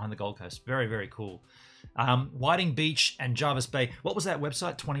estates behind the Gold Coast. Very, very cool. Whiting Beach and Jarvis Bay. What was that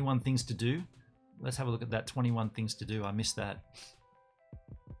website? 21 Things to Do. Let's have a look at that. 21 Things to Do. I missed that.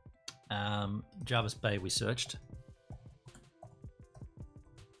 Jarvis Bay we searched.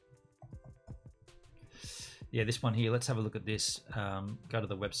 Yeah, this one here. Let's have a look at this. Go to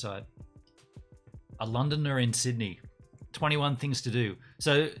the website. A Londoner in Sydney. 21 Things to Do.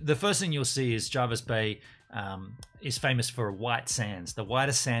 So the first thing you'll see is Jarvis Bay is famous for white sands. The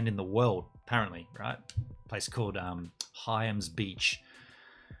whitest sand in the world, apparently, right? A place called Hyams Beach.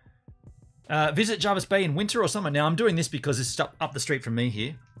 Visit Jarvis Bay in winter or summer. Now, I'm doing this because it's up the street from me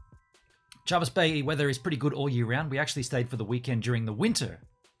here. Jarvis Bay weather is pretty good all year round. We actually stayed for the weekend during the winter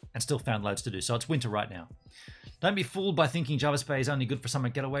and still found loads to do. So it's winter right now. Don't be fooled by thinking Jarvis Bay is only good for summer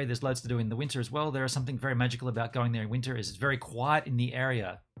getaway. There's loads to do in the winter as well. There is something very magical about going there in winter. It's very quiet in the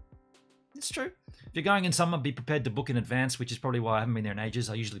area. It's true. If you're going in summer, be prepared to book in advance, which is probably why I haven't been there in ages.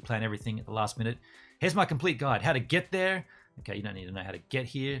 I usually plan everything at the last minute. Here's my complete guide. How to get there. Okay, you don't need to know how to get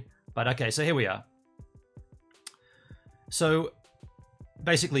here. But okay, so here we are. So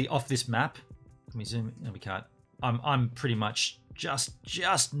basically off this map, let me zoom. No, we can't. I'm pretty much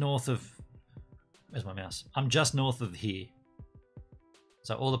just north of... Where's my mouse? I'm just north of here.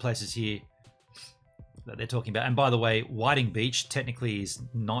 So all the places here that they're talking about. And by the way, Whiting Beach technically is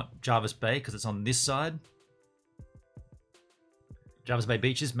not Jarvis Bay because it's on this side. Jarvis Bay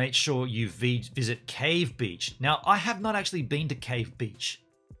beaches. Make sure you visit Cave Beach. Now, I have not actually been to Cave Beach.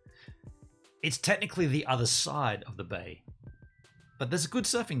 It's technically the other side of the bay. But there's good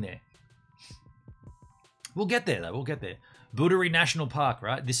surfing there. We'll get there, though. We'll get there. Boordaree National Park,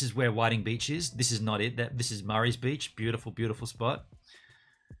 right? This is where Whiting Beach is. This is not it. This is Murray's Beach. Beautiful, beautiful spot.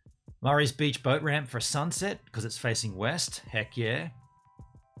 Murray's Beach boat ramp for sunset because it's facing west. Heck yeah.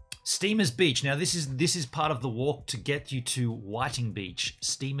 Steamers Beach. Now, this is part of the walk to get you to Whiting Beach.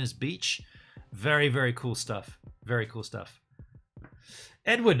 Steamers Beach. Very, very cool stuff. Very cool stuff.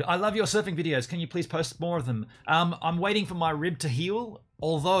 Edward, I love your surfing videos. Can you please post more of them? I'm waiting for my rib to heal,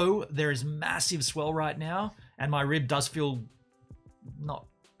 although there is massive swell right now, and my rib does feel not...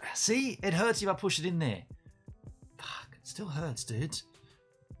 See? It hurts if I push it in there. Fuck, it still hurts, dude.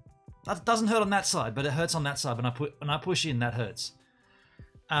 That doesn't hurt on that side, but it hurts on that side. When I push in, that hurts.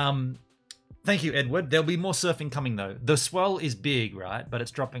 Thank you, Edward. There'll be more surfing coming, though. The swell is big, right? But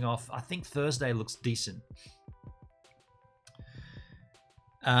it's dropping off. I think Thursday looks decent.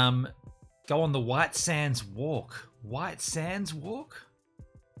 Go on the White Sands Walk. White Sands Walk?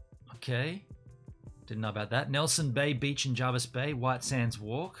 Okay. Didn't know about that. Nelson Bay Beach in Jarvis Bay. White Sands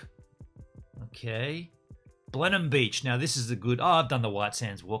Walk. Okay. Blenheim Beach. Now, this is a good... Oh, I've done the White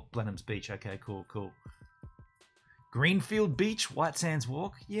Sands Walk. Blenheim's Beach. Okay, cool, cool. Greenfield Beach. White Sands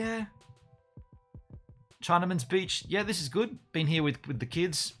Walk. Yeah. Chinaman's Beach. Yeah, this is good. Been here with the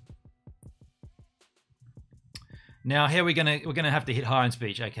kids. Now here we're gonna have to hit Hyams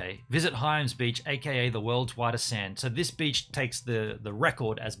Beach. Okay, visit Hyams Beach, aka the world's widest sand. So this beach takes the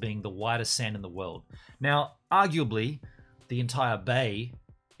record as being the widest sand in the world. Now, arguably, the entire bay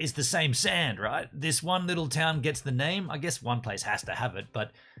is the same sand, right? This one little town gets the name. I guess one place has to have it,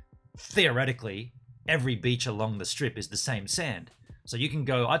 but theoretically, every beach along the strip is the same sand. So you can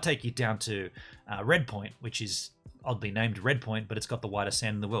go. I take you down to Red Point, which is oddly named Red Point, but it's got the widest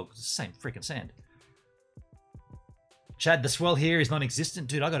sand in the world. It's the same freaking sand. Chad, the swell here is non-existent,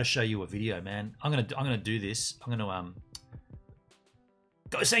 dude. I got to show you a video, man. I'm gonna do this. I'm gonna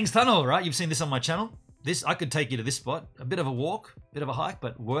go Sang's Tunnel, right? You've seen this on my channel. This I could take you to this spot. A bit of a walk, bit of a hike,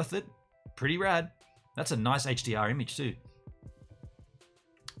 but worth it. Pretty rad. That's a nice HDR image too.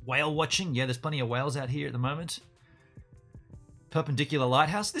 Whale watching, yeah. There's plenty of whales out here at the moment. Perpendicular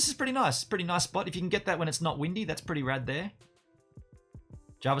Lighthouse. This is pretty nice. Pretty nice spot. If you can get that when it's not windy, that's pretty rad there.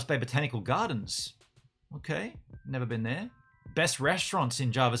 Jarvis Bay Botanical Gardens. Okay, never been there. Best restaurants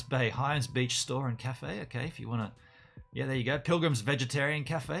in Jarvis Bay. Hyams Beach Store and Cafe. Okay, if you want to... Yeah, there you go. Pilgrim's Vegetarian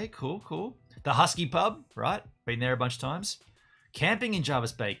Cafe. Cool, cool. The Husky Pub, right? Been there a bunch of times. Camping in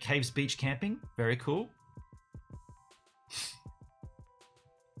Jarvis Bay. Caves Beach Camping. Very cool.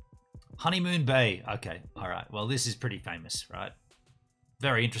 Honeymoon Bay. Okay, all right. Well, this is pretty famous, right?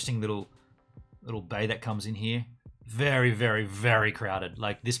 Very interesting little bay that comes in here. Very, very, very crowded.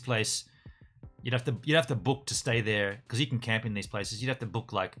 Like this place... You'd have to book to stay there because you can camp in these places. You'd have to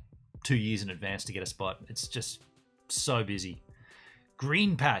book like 2 years in advance to get a spot. It's just so busy.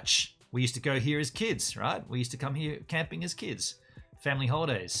 Green Patch. We used to go here as kids, right? We used to come here camping as kids. Family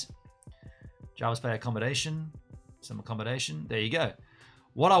holidays. Jarvis Bay accommodation. Some accommodation. There you go.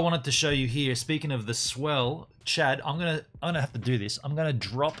 What I wanted to show you here, speaking of the swell, Chad, I'm gonna have to do this. I'm gonna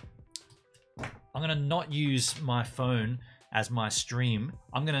not use my phone as my stream.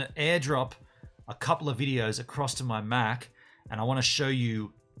 I'm gonna airdrop a couple of videos across to my Mac, and I want to show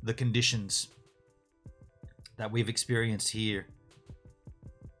you the conditions that we've experienced here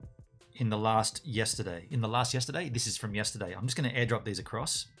in the last yesterday. This is from yesterday. I'm just going to airdrop these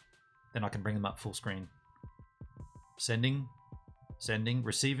across, then I can bring them up full screen. Sending,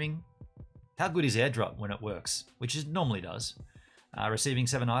 receiving. How good is airdrop when it works? Which it normally does. Receiving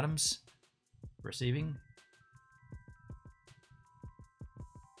 7 items. Receiving.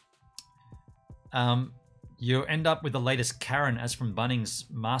 You end up with the latest Karen as from Bunnings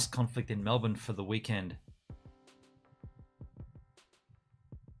mask conflict in Melbourne for the weekend.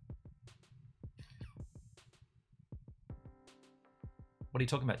 What are you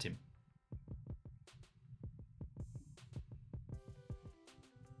talking about, Tim?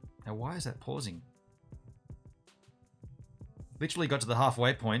 Now, why is that pausing? Literally got to the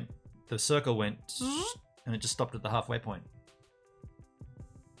halfway point. The circle went and it just stopped at the halfway point.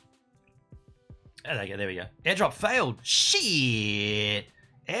 There we go. Airdrop failed. Shit.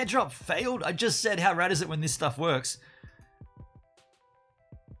 Airdrop failed? I just said how rad is it when this stuff works.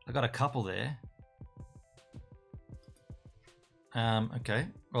 I got a couple there. Okay.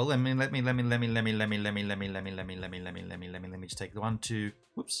 Well, let me just take the 1, 2.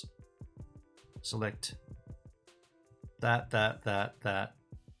 Whoops. Select that,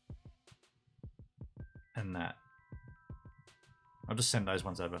 and that. I'll just send those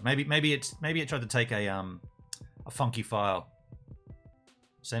ones over. Maybe it tried to take a funky file.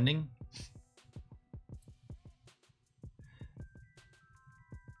 Sending.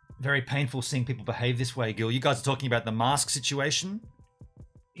 Very painful seeing people behave this way, Gil. You guys are talking about the mask situation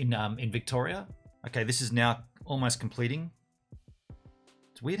in Victoria. Okay, this is now almost completing.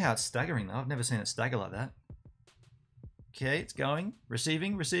 It's weird how it's staggering though. I've never seen it stagger like that. Okay, it's going.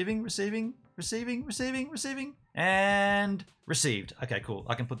 Receiving. And received. Okay, cool.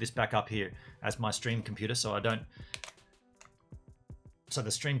 I can put this back up here as my stream computer so so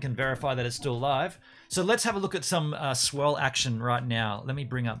the stream can verify that it's still live. So let's have a look at some swirl action right now. Let me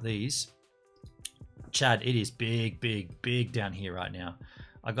bring up these. Chad, it is big down here right now.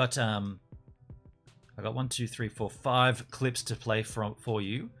 I got 1, 2, 3, 4, 5 clips to play for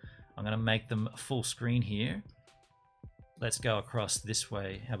you. I'm gonna make them full screen here. Let's go across this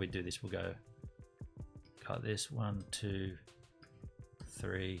way. How we do this? We'll go cut this 1, 2,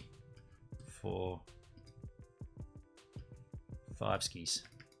 3, 4, 5 skis.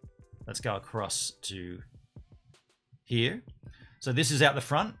 Let's go across to here. So this is out the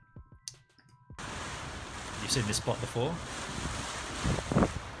front. You've seen this spot before.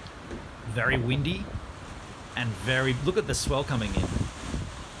 Very windy and very, look at the swell coming in.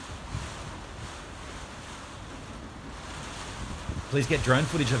 Please get drone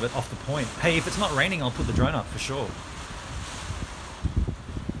footage of it off the point. Hey, if it's not raining, I'll put the drone up for sure.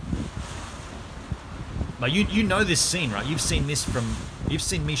 But you know this scene, right? You've seen me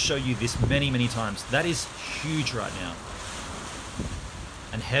show you this many times. That is huge right now.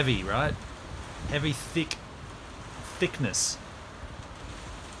 And heavy, right? Heavy, thickness.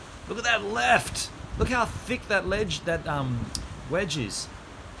 Look at that left. Look how thick that wedge is.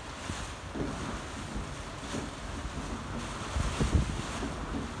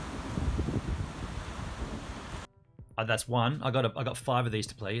 That's one. I got 5 of these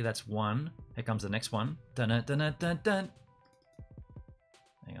to play. That's one. Here comes the next one. Dun dun dun dun dun.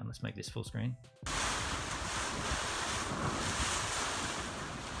 Hang on, let's make this full screen.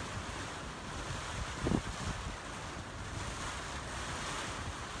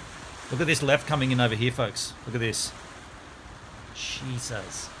 Look at this left coming in over here, folks. Look at this.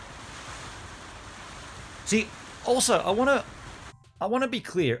 Jesus. See, also, I want to be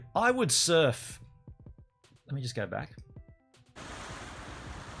clear. I would surf. Let me just go back.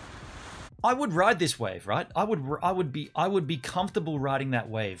 I would ride this wave, right? I would be comfortable riding that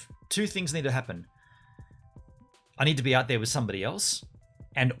wave. 2 things need to happen. I need to be out there with somebody else,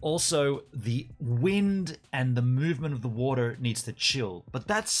 and also the wind and the movement of the water needs to chill. But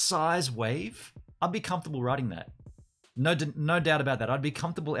that size wave, I'd be comfortable riding that. No doubt about that. I'd be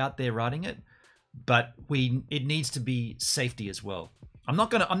comfortable out there riding it, but it needs to be safety as well. I'm not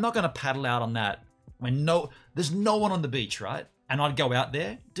gonna paddle out on that when there's no one on the beach, right? And I'd go out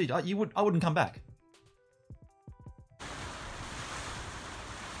there, dude. I wouldn't come back.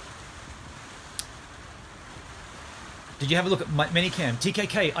 Did you have a look at my Minicam?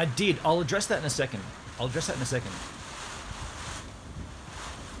 TKK, I did. I'll address that in a second.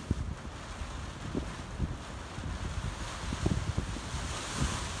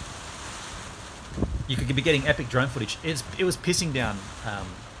 You could be getting epic drone footage. It was pissing down,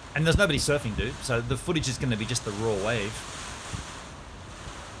 and there's nobody surfing, dude. So the footage is going to be just the raw wave.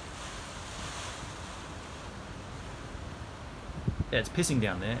 Yeah, it's pissing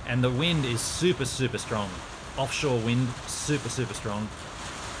down there, and the wind is super strong. Offshore wind, super strong.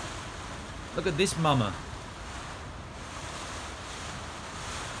 Look at this mama.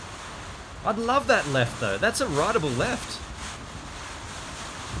 I'd love that left though. That's a rideable left.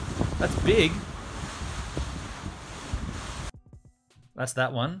 That's big. That's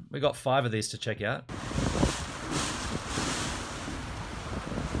that one. We got 5 of these to check out.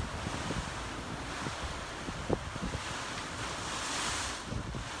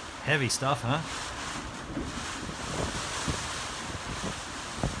 Heavy stuff, huh?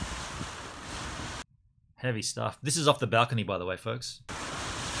 Heavy stuff. This is off the balcony, by the way, folks.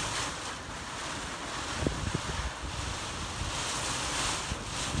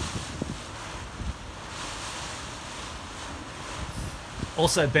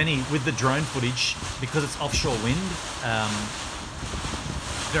 Also, Benny, with the drone footage, because it's offshore wind,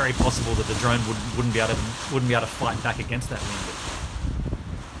 very possible that the drone wouldn't be able to fight back against that wind.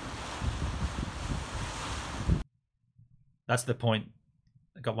 That's the point.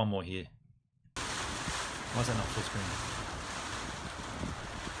 I got one more here. Why is that not full screen?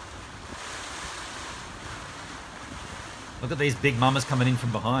 Look at these big mamas coming in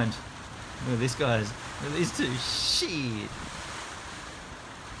from behind. Look at these guys. Look at these two. Shit.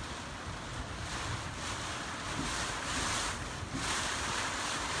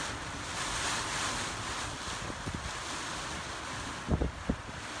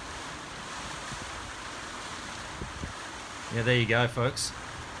 Yeah, there you go, folks.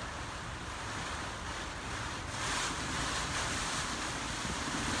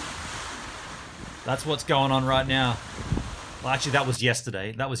 That's what's going on right now. Well, actually, that was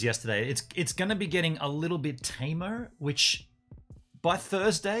yesterday. That was yesterday. It's going to be getting a little bit tamer, which by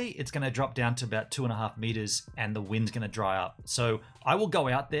Thursday, it's going to drop down to about 2.5 meters and the wind's going to dry up. So I will go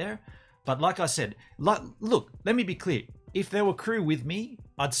out there. But like I said, look, let me be clear. If there were crew with me,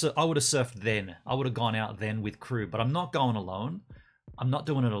 I would have surfed then. I would have gone out then with crew, but I'm not going alone. I'm not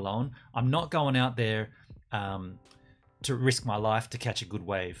doing it alone. I'm not going out there to risk my life to catch a good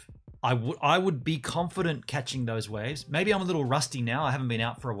wave. I would be confident catching those waves. Maybe I'm a little rusty now. I haven't been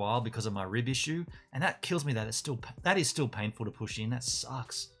out for a while because of my rib issue, and that kills me. That is still painful to push in. That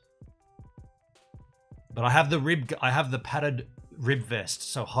sucks. But I have the padded rib vest,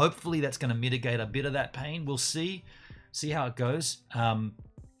 so hopefully that's going to mitigate a bit of that pain. We'll see how it goes. Tim,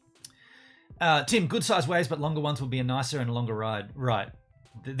 good size waves, but longer ones will be a nicer and longer ride. Right.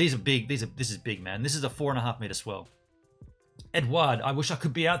 These are big. This is big, man. This is a 4.5 meter swell. Edward, I wish I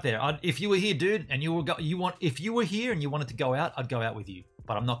could be out there. If you were here, dude, and if you were here and you wanted to go out, I'd go out with you.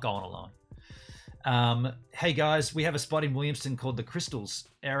 But I'm not going alone. Hey guys, we have a spot in Williamston called the Crystals.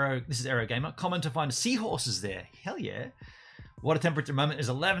 This is Aero Gamer. Common to find seahorses there. Hell yeah. Water temperature at the moment is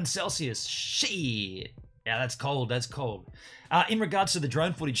 11 Celsius. Shit. Yeah, that's cold. That's cold. In regards to the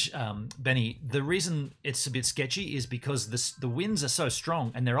drone footage, Benny, the reason it's a bit sketchy is because the winds are so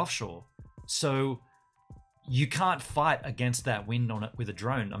strong and they're offshore. So you can't fight against that wind on it with a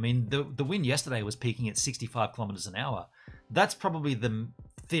drone. I mean, the wind yesterday was peaking at 65 kilometers an hour. That's probably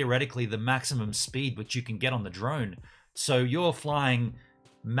theoretically the maximum speed which you can get on the drone. So you're flying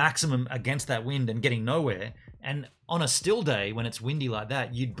maximum against that wind and getting nowhere. And on a still day, when it's windy like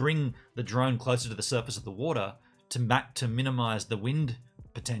that, you'd bring the drone closer to the surface of the water to minimize the wind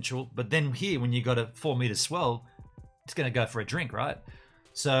potential. But then here, when you got a 4 meter swell, it's going to go for a drink, right?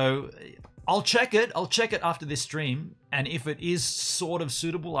 So I'll check it. I'll check it after this stream. And if it is sort of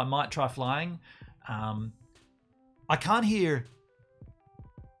suitable, I might try flying. I can't hear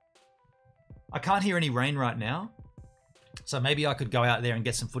any rain right now. So maybe I could go out there and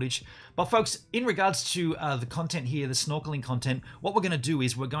get some footage. But folks, in regards to the content here, the snorkeling content, what we're going to do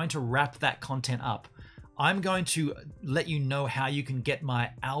is we're going to wrap that content up. I'm going to let you know how you can get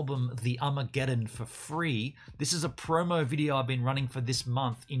my album, The Armageddon, for free. This is a promo video I've been running for this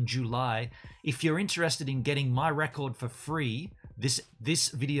month in July. If you're interested in getting my record for free, this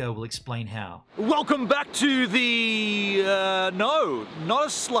video will explain how. Welcome back to the, no, not a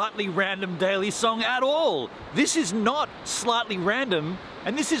slightly random daily song at all. This is not slightly random,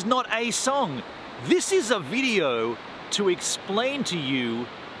 and this is not a song. This is a video to explain to you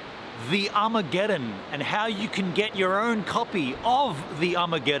The Armageddon and how you can get your own copy of The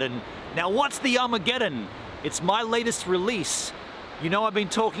Armageddon. Now, what's The Armageddon? It's my latest release. You know, I've been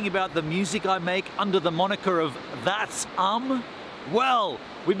talking about the music I make under the moniker of That's Well,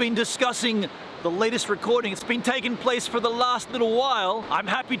 we've been discussing the latest recording. It's been taking place for the last little while. I'm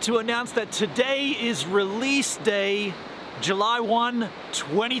happy to announce that today is release day, July 1,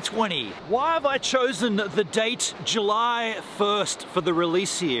 2020. Why have I chosen the date July 1st for the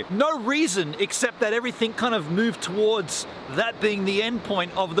release here? No reason except that everything kind of moved towards that being the end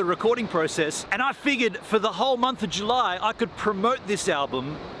point of the recording process. And I figured for the whole month of July, I could promote this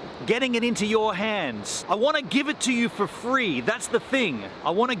album, getting it into your hands. I want to give it to you for free. That's the thing. I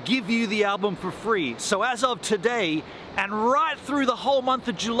want to give you the album for free. So as of today, and right through the whole month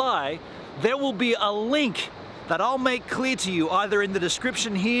of July, there will be a link that I'll make clear to you either in the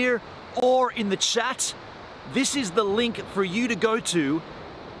description here or in the chat. This is the link for you to go to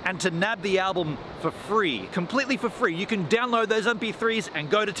and to nab the album for free, completely for free. You can download those MP3s and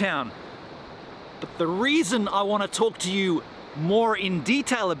go to town. But the reason I want to talk to you more in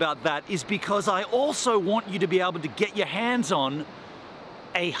detail about that is because I also want you to be able to get your hands on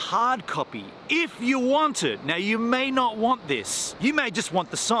a hard copy if you want it. Now, you may not want this. You may just want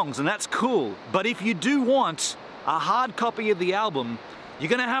the songs, and that's cool. But if you do want a hard copy of the album, you're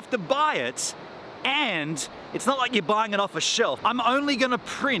gonna have to buy it, and it's not like you're buying it off a shelf. I'm only gonna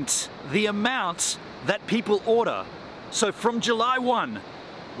print the amount that people order. So from July 1,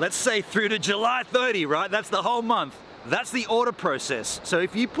 let's say through to July 30, right? That's the whole month. That's the order process. So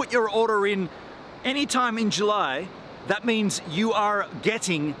if you put your order in anytime in July, that means you are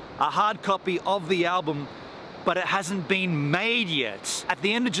getting a hard copy of the album, but it hasn't been made yet. At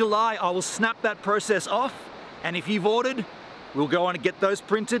the end of July, I will snap that process off, and if you've ordered, we'll go on and get those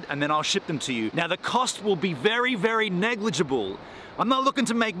printed, and then I'll ship them to you. Now, the cost will be very, very negligible. I'm not looking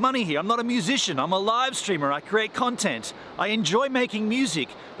to make money here. I'm not a musician. I'm a live streamer. I create content. I enjoy making music,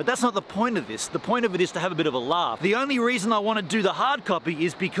 but that's not the point of this. The point of it is to have a bit of a laugh. The only reason I want to do the hard copy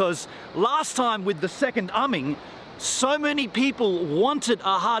is because last time with the second umming, so many people wanted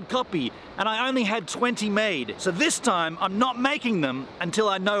a hard copy and I only had 20 made. So this time I'm not making them until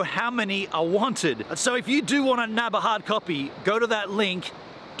I know how many are wanted. So if you do want to nab a hard copy, go to that link,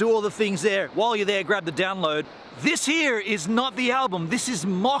 do all the things there. While you're there, grab the download. This here is not the album. This is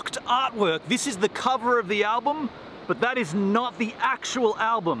mocked artwork. This is the cover of the album, but that is not the actual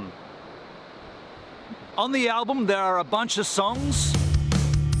album. On the album, there are a bunch of songs.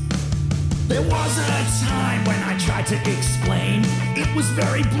 There was a time when I tried to explain. It was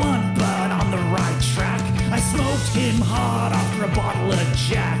very blunt, but on the right track. I smoked him hard after a bottle of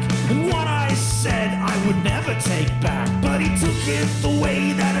Jack. And what I said I would never take back. But he took it the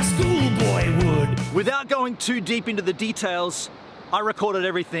way that a schoolboy would. Without going too deep into the details, I recorded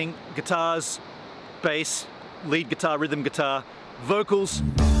everything. Guitars, bass, lead guitar, rhythm guitar, vocals.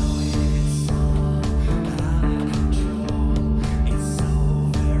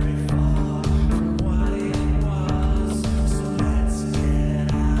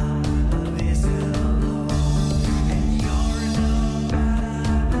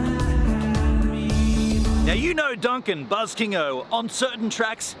 Now you know Duncan, Buzz Kingo. On certain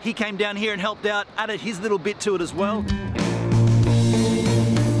tracks, he came down here and helped out, added his little bit to it as well.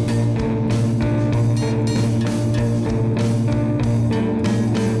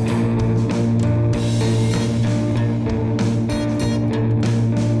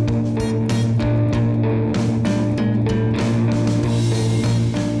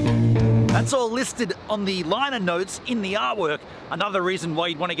 That's all listed on the liner notes in the artwork. Another reason why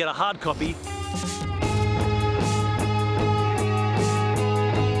you'd want to get a hard copy.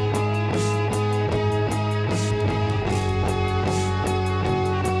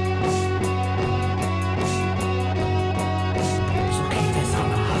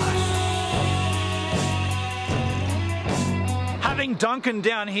 Having Duncan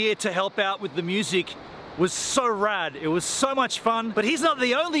down here to help out with the music was so rad. It was so much fun. But he's not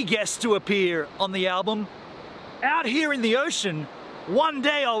the only guest to appear on the album. Out here in the ocean, one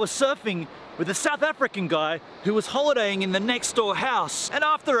day I was surfing with a South African guy who was holidaying in the next door house. And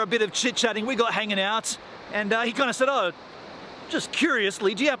after a bit of chit-chatting, we got hanging out. And he kind of said, "Oh, just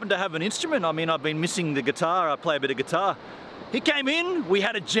curiously, do you happen to have an instrument? I mean, I've been missing the guitar. I play a bit of guitar." He came in, we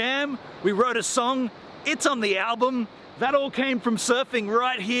had a jam, we wrote a song. It's on the album. That all came from surfing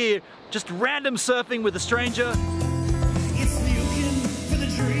right here. Just random surfing with a stranger. It's looking for the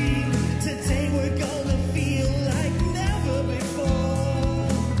dream. Today we're gonna feel like never before.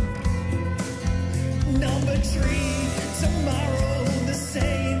 Number 3, tomorrow the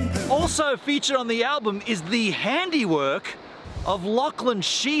same. Also featured on the album is the handiwork of Lachlan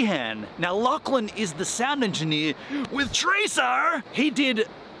Sheehan. Now Lachlan is the sound engineer with Tracer. He did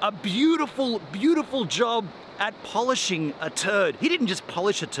a beautiful, beautiful job at polishing a turd. He didn't just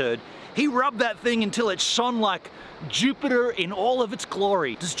polish a turd, he rubbed that thing until it shone like Jupiter in all of its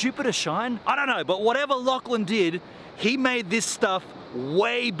glory. Does Jupiter shine? I don't know, but whatever Lachlan did, he made this stuff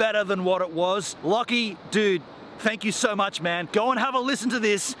way better than what it was. Lockie, dude, thank you so much, man. Go and have a listen to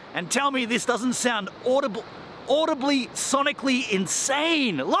this and tell me this doesn't sound audibly, sonically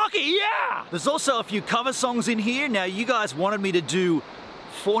insane. Lockie, yeah! There's also a few cover songs in here. Now, you guys wanted me to do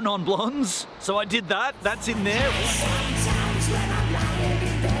 4 Non-Blondes, so I did that. That's in there. Sometimes when I'm lying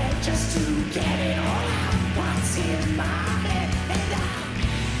in bed just to get it all out, what's in my head, and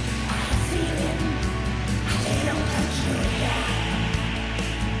I'm feeling a little peculiar.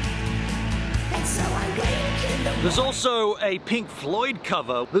 And so I wake in the There's also a Pink Floyd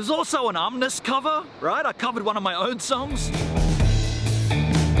cover. There's also an Omnis cover, right? I covered one of my own songs.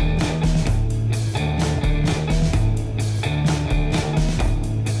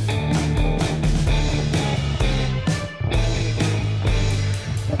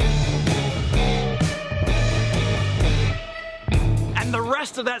 The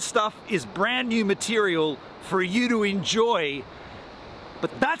rest of that stuff is brand new material for you to enjoy.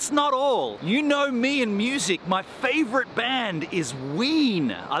 But that's not all. You know me and music. My favorite band is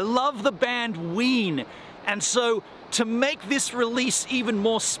Ween. I love the band Ween. And so to make this release even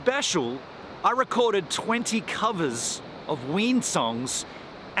more special, I recorded 20 covers of Ween songs,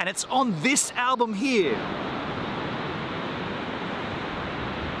 and it's on this album here.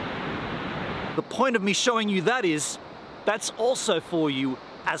 The point of me showing you that is, that's also for you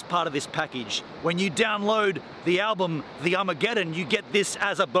as part of this package. When you download the album, The Armageddon, you get this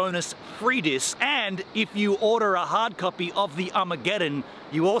as a bonus free disc. And if you order a hard copy of The Armageddon,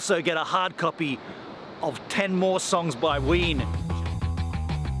 you also get a hard copy of 10 more songs by Ween. I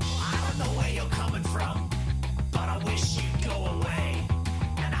don't know where you're coming from, but I wish you'd go away.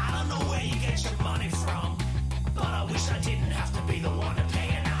 And I don't know where you get your money from, but I wish I didn't have to be the one to pay.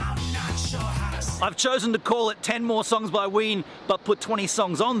 And I'm not sure how to say I've chosen to call it 10 more songs by Ween, but put 20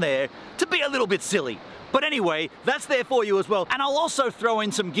 songs on there to be a little bit silly. But anyway, that's there for you as well. And I'll also throw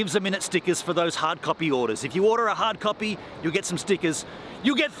in some Gives a Minute stickers for those hard copy orders. If you order a hard copy, you'll get some stickers.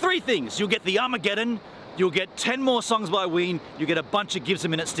 You'll get 3 things. You'll get the Armageddon, you'll get 10 more songs by Ween, you get a bunch of Gives a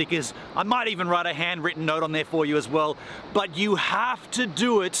Minute stickers. I might even write a handwritten note on there for you as well. But you have to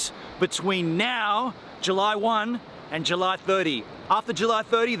do it between now, July 1, and July 30. After July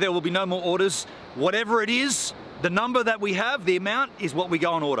 30, there will be no more orders. Whatever it is, the number that we have, the amount, is what we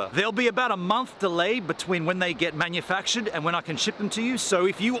go on order. There'll be about a month delay between when they get manufactured and when I can ship them to you. So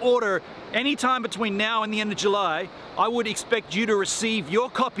if you order any time between now and the end of July, I would expect you to receive your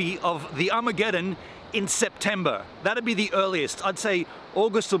copy of the Armageddon in September. That'd be the earliest. I'd say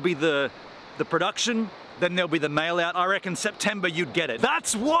August will be the production, then there'll be the mail out. I reckon September you'd get it.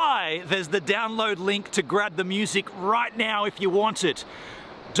 That's why there's the download link to grab the music right now if you want it.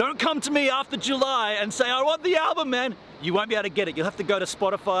 Don't come to me after July and say, I want the album, man. You won't be able to get it. You'll have to go to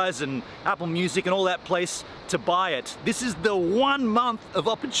Spotify's and Apple Music and all that place to buy it. This is the 1 month of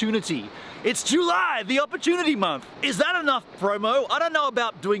opportunity. It's July, the opportunity month. Is that enough promo? I don't know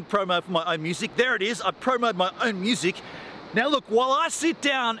about doing promo for my own music. There it is. I promoted my own music. Now look, while I sit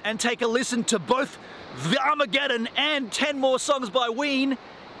down and take a listen to both the Armageddon and 10 more songs by Ween,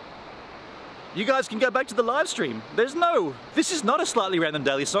 you guys can go back to the live stream. This is not a Slightly Random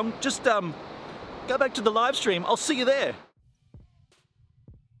Daily song. Just go back to the live stream. I'll see you there.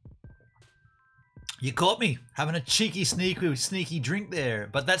 You caught me having a cheeky, sneaky drink there.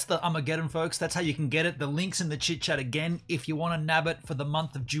 But that's the Armageddon, folks. That's how you can get it. The link's in the chit chat again. If you want to nab it for the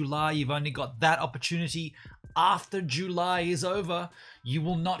month of July, you've only got that opportunity. After July is over, you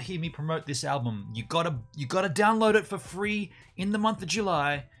will not hear me promote this album. You gotta download it for free in the month of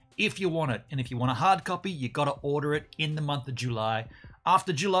July if you want it. And if you want a hard copy, you gotta order it in the month of July.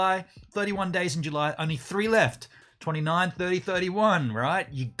 After July, 31 days in July, only 3 left. 29, 30, 31, right?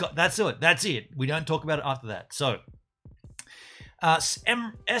 That's it. We don't talk about it after that. So,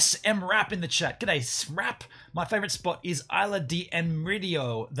 SM Rap in the chat. G'day, Rap. My favorite spot is Isla de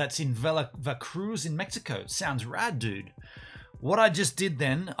Enridio. That's in Veracruz in Mexico. Sounds rad, dude. What I just did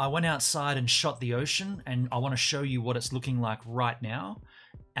then, I went outside and shot the ocean, and I want to show you what it's looking like right now.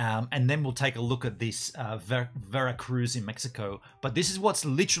 And then we'll take a look at this Veracruz in Mexico. But this is what's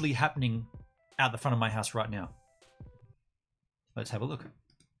literally happening out the front of my house right now. Let's have a look.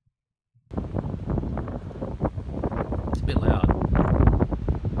 It's a bit loud.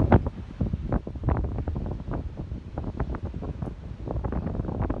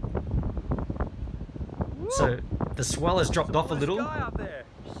 So the swell has dropped off a little. Sky up there.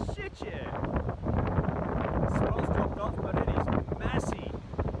 Shit, yeah. Swell's dropped off, but it is massive.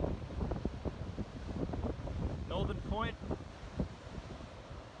 Northern Point.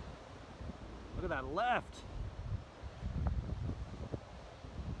 Look at that left.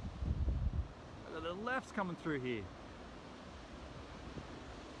 Look at the left's coming through here.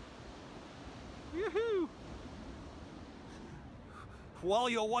 Yoo-hoo! While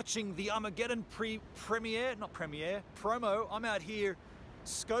you're watching the Armageddon promo, I'm out here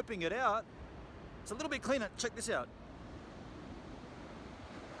scoping it out. It's a little bit cleaner. Check this out.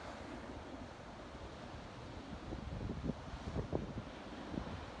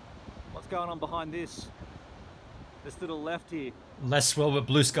 What's going on behind this little left here? Less swell but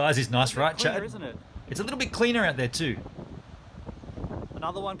blue skies is nice, right, cleaner, Chad? Isn't it? It's a little bit cleaner out there too.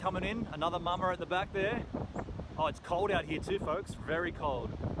 Another one coming in, another mummer at the back there. Oh, it's cold out here too, folks. Very cold.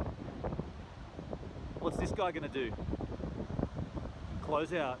 What's this guy gonna do?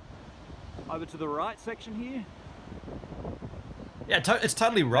 Close out. Over to the right section here. Yeah, it's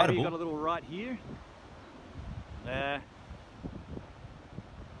totally Maybe rideable. you got a little right here. Nah.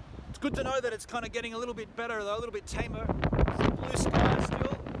 It's good to know that it's kind of getting a little bit better though, a little bit tamer. Some blue skies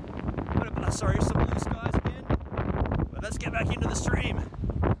still. Sorry, some blue skies again. But let's get back into the stream.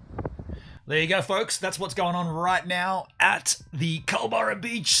 There you go, folks. That's what's going on right now at the Culburra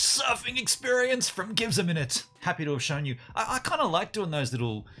Beach surfing experience from Gives a Minute. Happy to have shown you. I kind of like doing those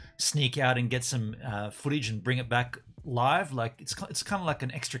little sneak out and get some footage and bring it back live. Like it's kind of like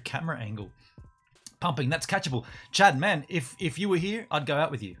an extra camera angle. Pumping, that's catchable. Chad, man, if you were here, I'd go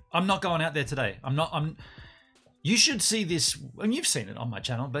out with you. I'm not going out there today. You should see this, and you've seen it on my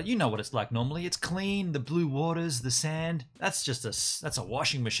channel, but you know what it's like normally. It's clean, the blue waters, the sand. That's a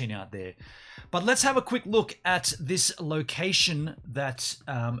washing machine out there. But let's have a quick look at this location that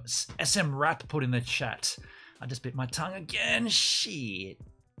SM Rap put in the chat. I just bit my tongue again. Shit.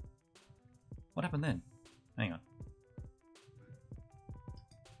 What happened then? Hang on.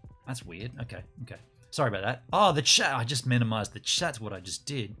 That's weird. Okay. Sorry about that. Oh, the chat. I just minimized the chat. What I just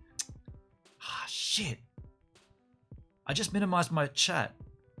did. Ah, shit. I just minimized my chat.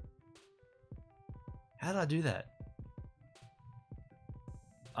 How did I do that?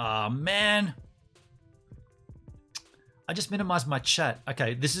 Oh, man. I just minimized my chat.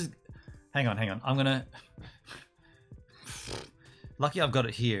 Okay, this is... Hang on. I'm gonna... Lucky I've got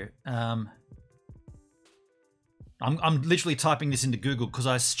it here. I'm literally typing this into Google because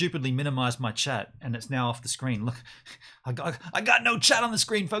I stupidly minimized my chat and it's now off the screen. Look, I got no chat on the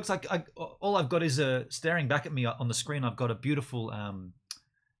screen, folks. All I've got is staring back at me on the screen. I've got a beautiful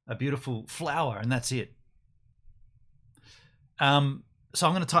flower, and that's it. So I'm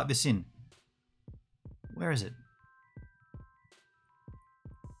going to type this in. Where is it?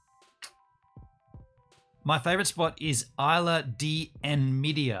 My favorite spot is Isla de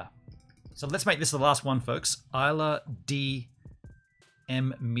Enmedia. So let's make this the last one, folks. Isla de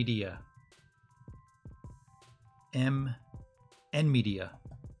Enmedia. Enmedia.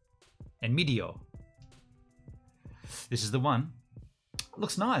 Enmedio. This is the one.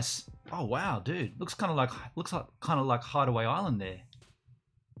 Looks nice. Oh wow, dude. Looks kind of like Hideaway Island there.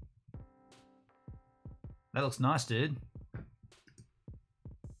 That looks nice, dude.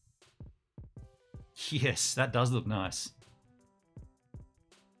 Yes, that does look nice.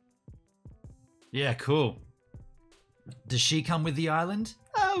 Yeah, cool. Does she come with the island?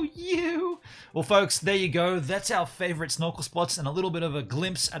 Oh, you. Well, folks, there you go. That's our favorite snorkel spots and a little bit of a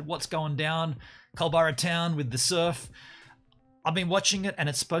glimpse at what's going down Culburra town with the surf. I've been watching it and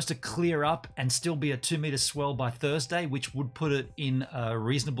it's supposed to clear up and still be a 2-meter swell by Thursday, which would put it in a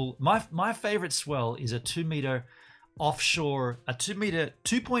reasonable... My favorite swell is a 2-meter offshore, a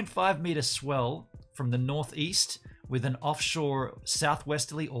 2.5 meter swell from the northeast with an offshore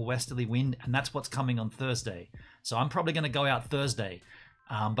southwesterly or westerly wind, and that's what's coming on Thursday. So I'm probably going to go out Thursday.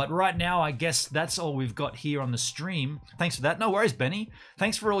 But right now, I guess that's all we've got here on the stream. Thanks for that. No worries, Benny.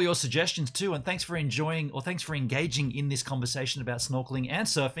 Thanks for all your suggestions too, and thanks for engaging in this conversation about snorkeling and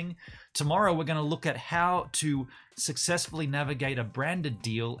surfing. Tomorrow, we're going to look at how to successfully navigate a branded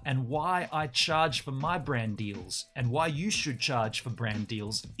deal and why I charge for my brand deals and why you should charge for brand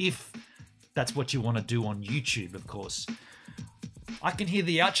deals if that's what you want to do on YouTube, of course. I can hear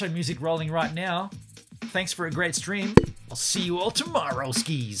the outro music rolling right now. Thanks for a great stream. I'll see you all tomorrow,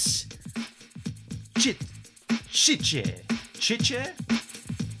 skis. Chit-chair.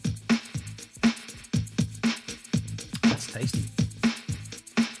 That's tasty.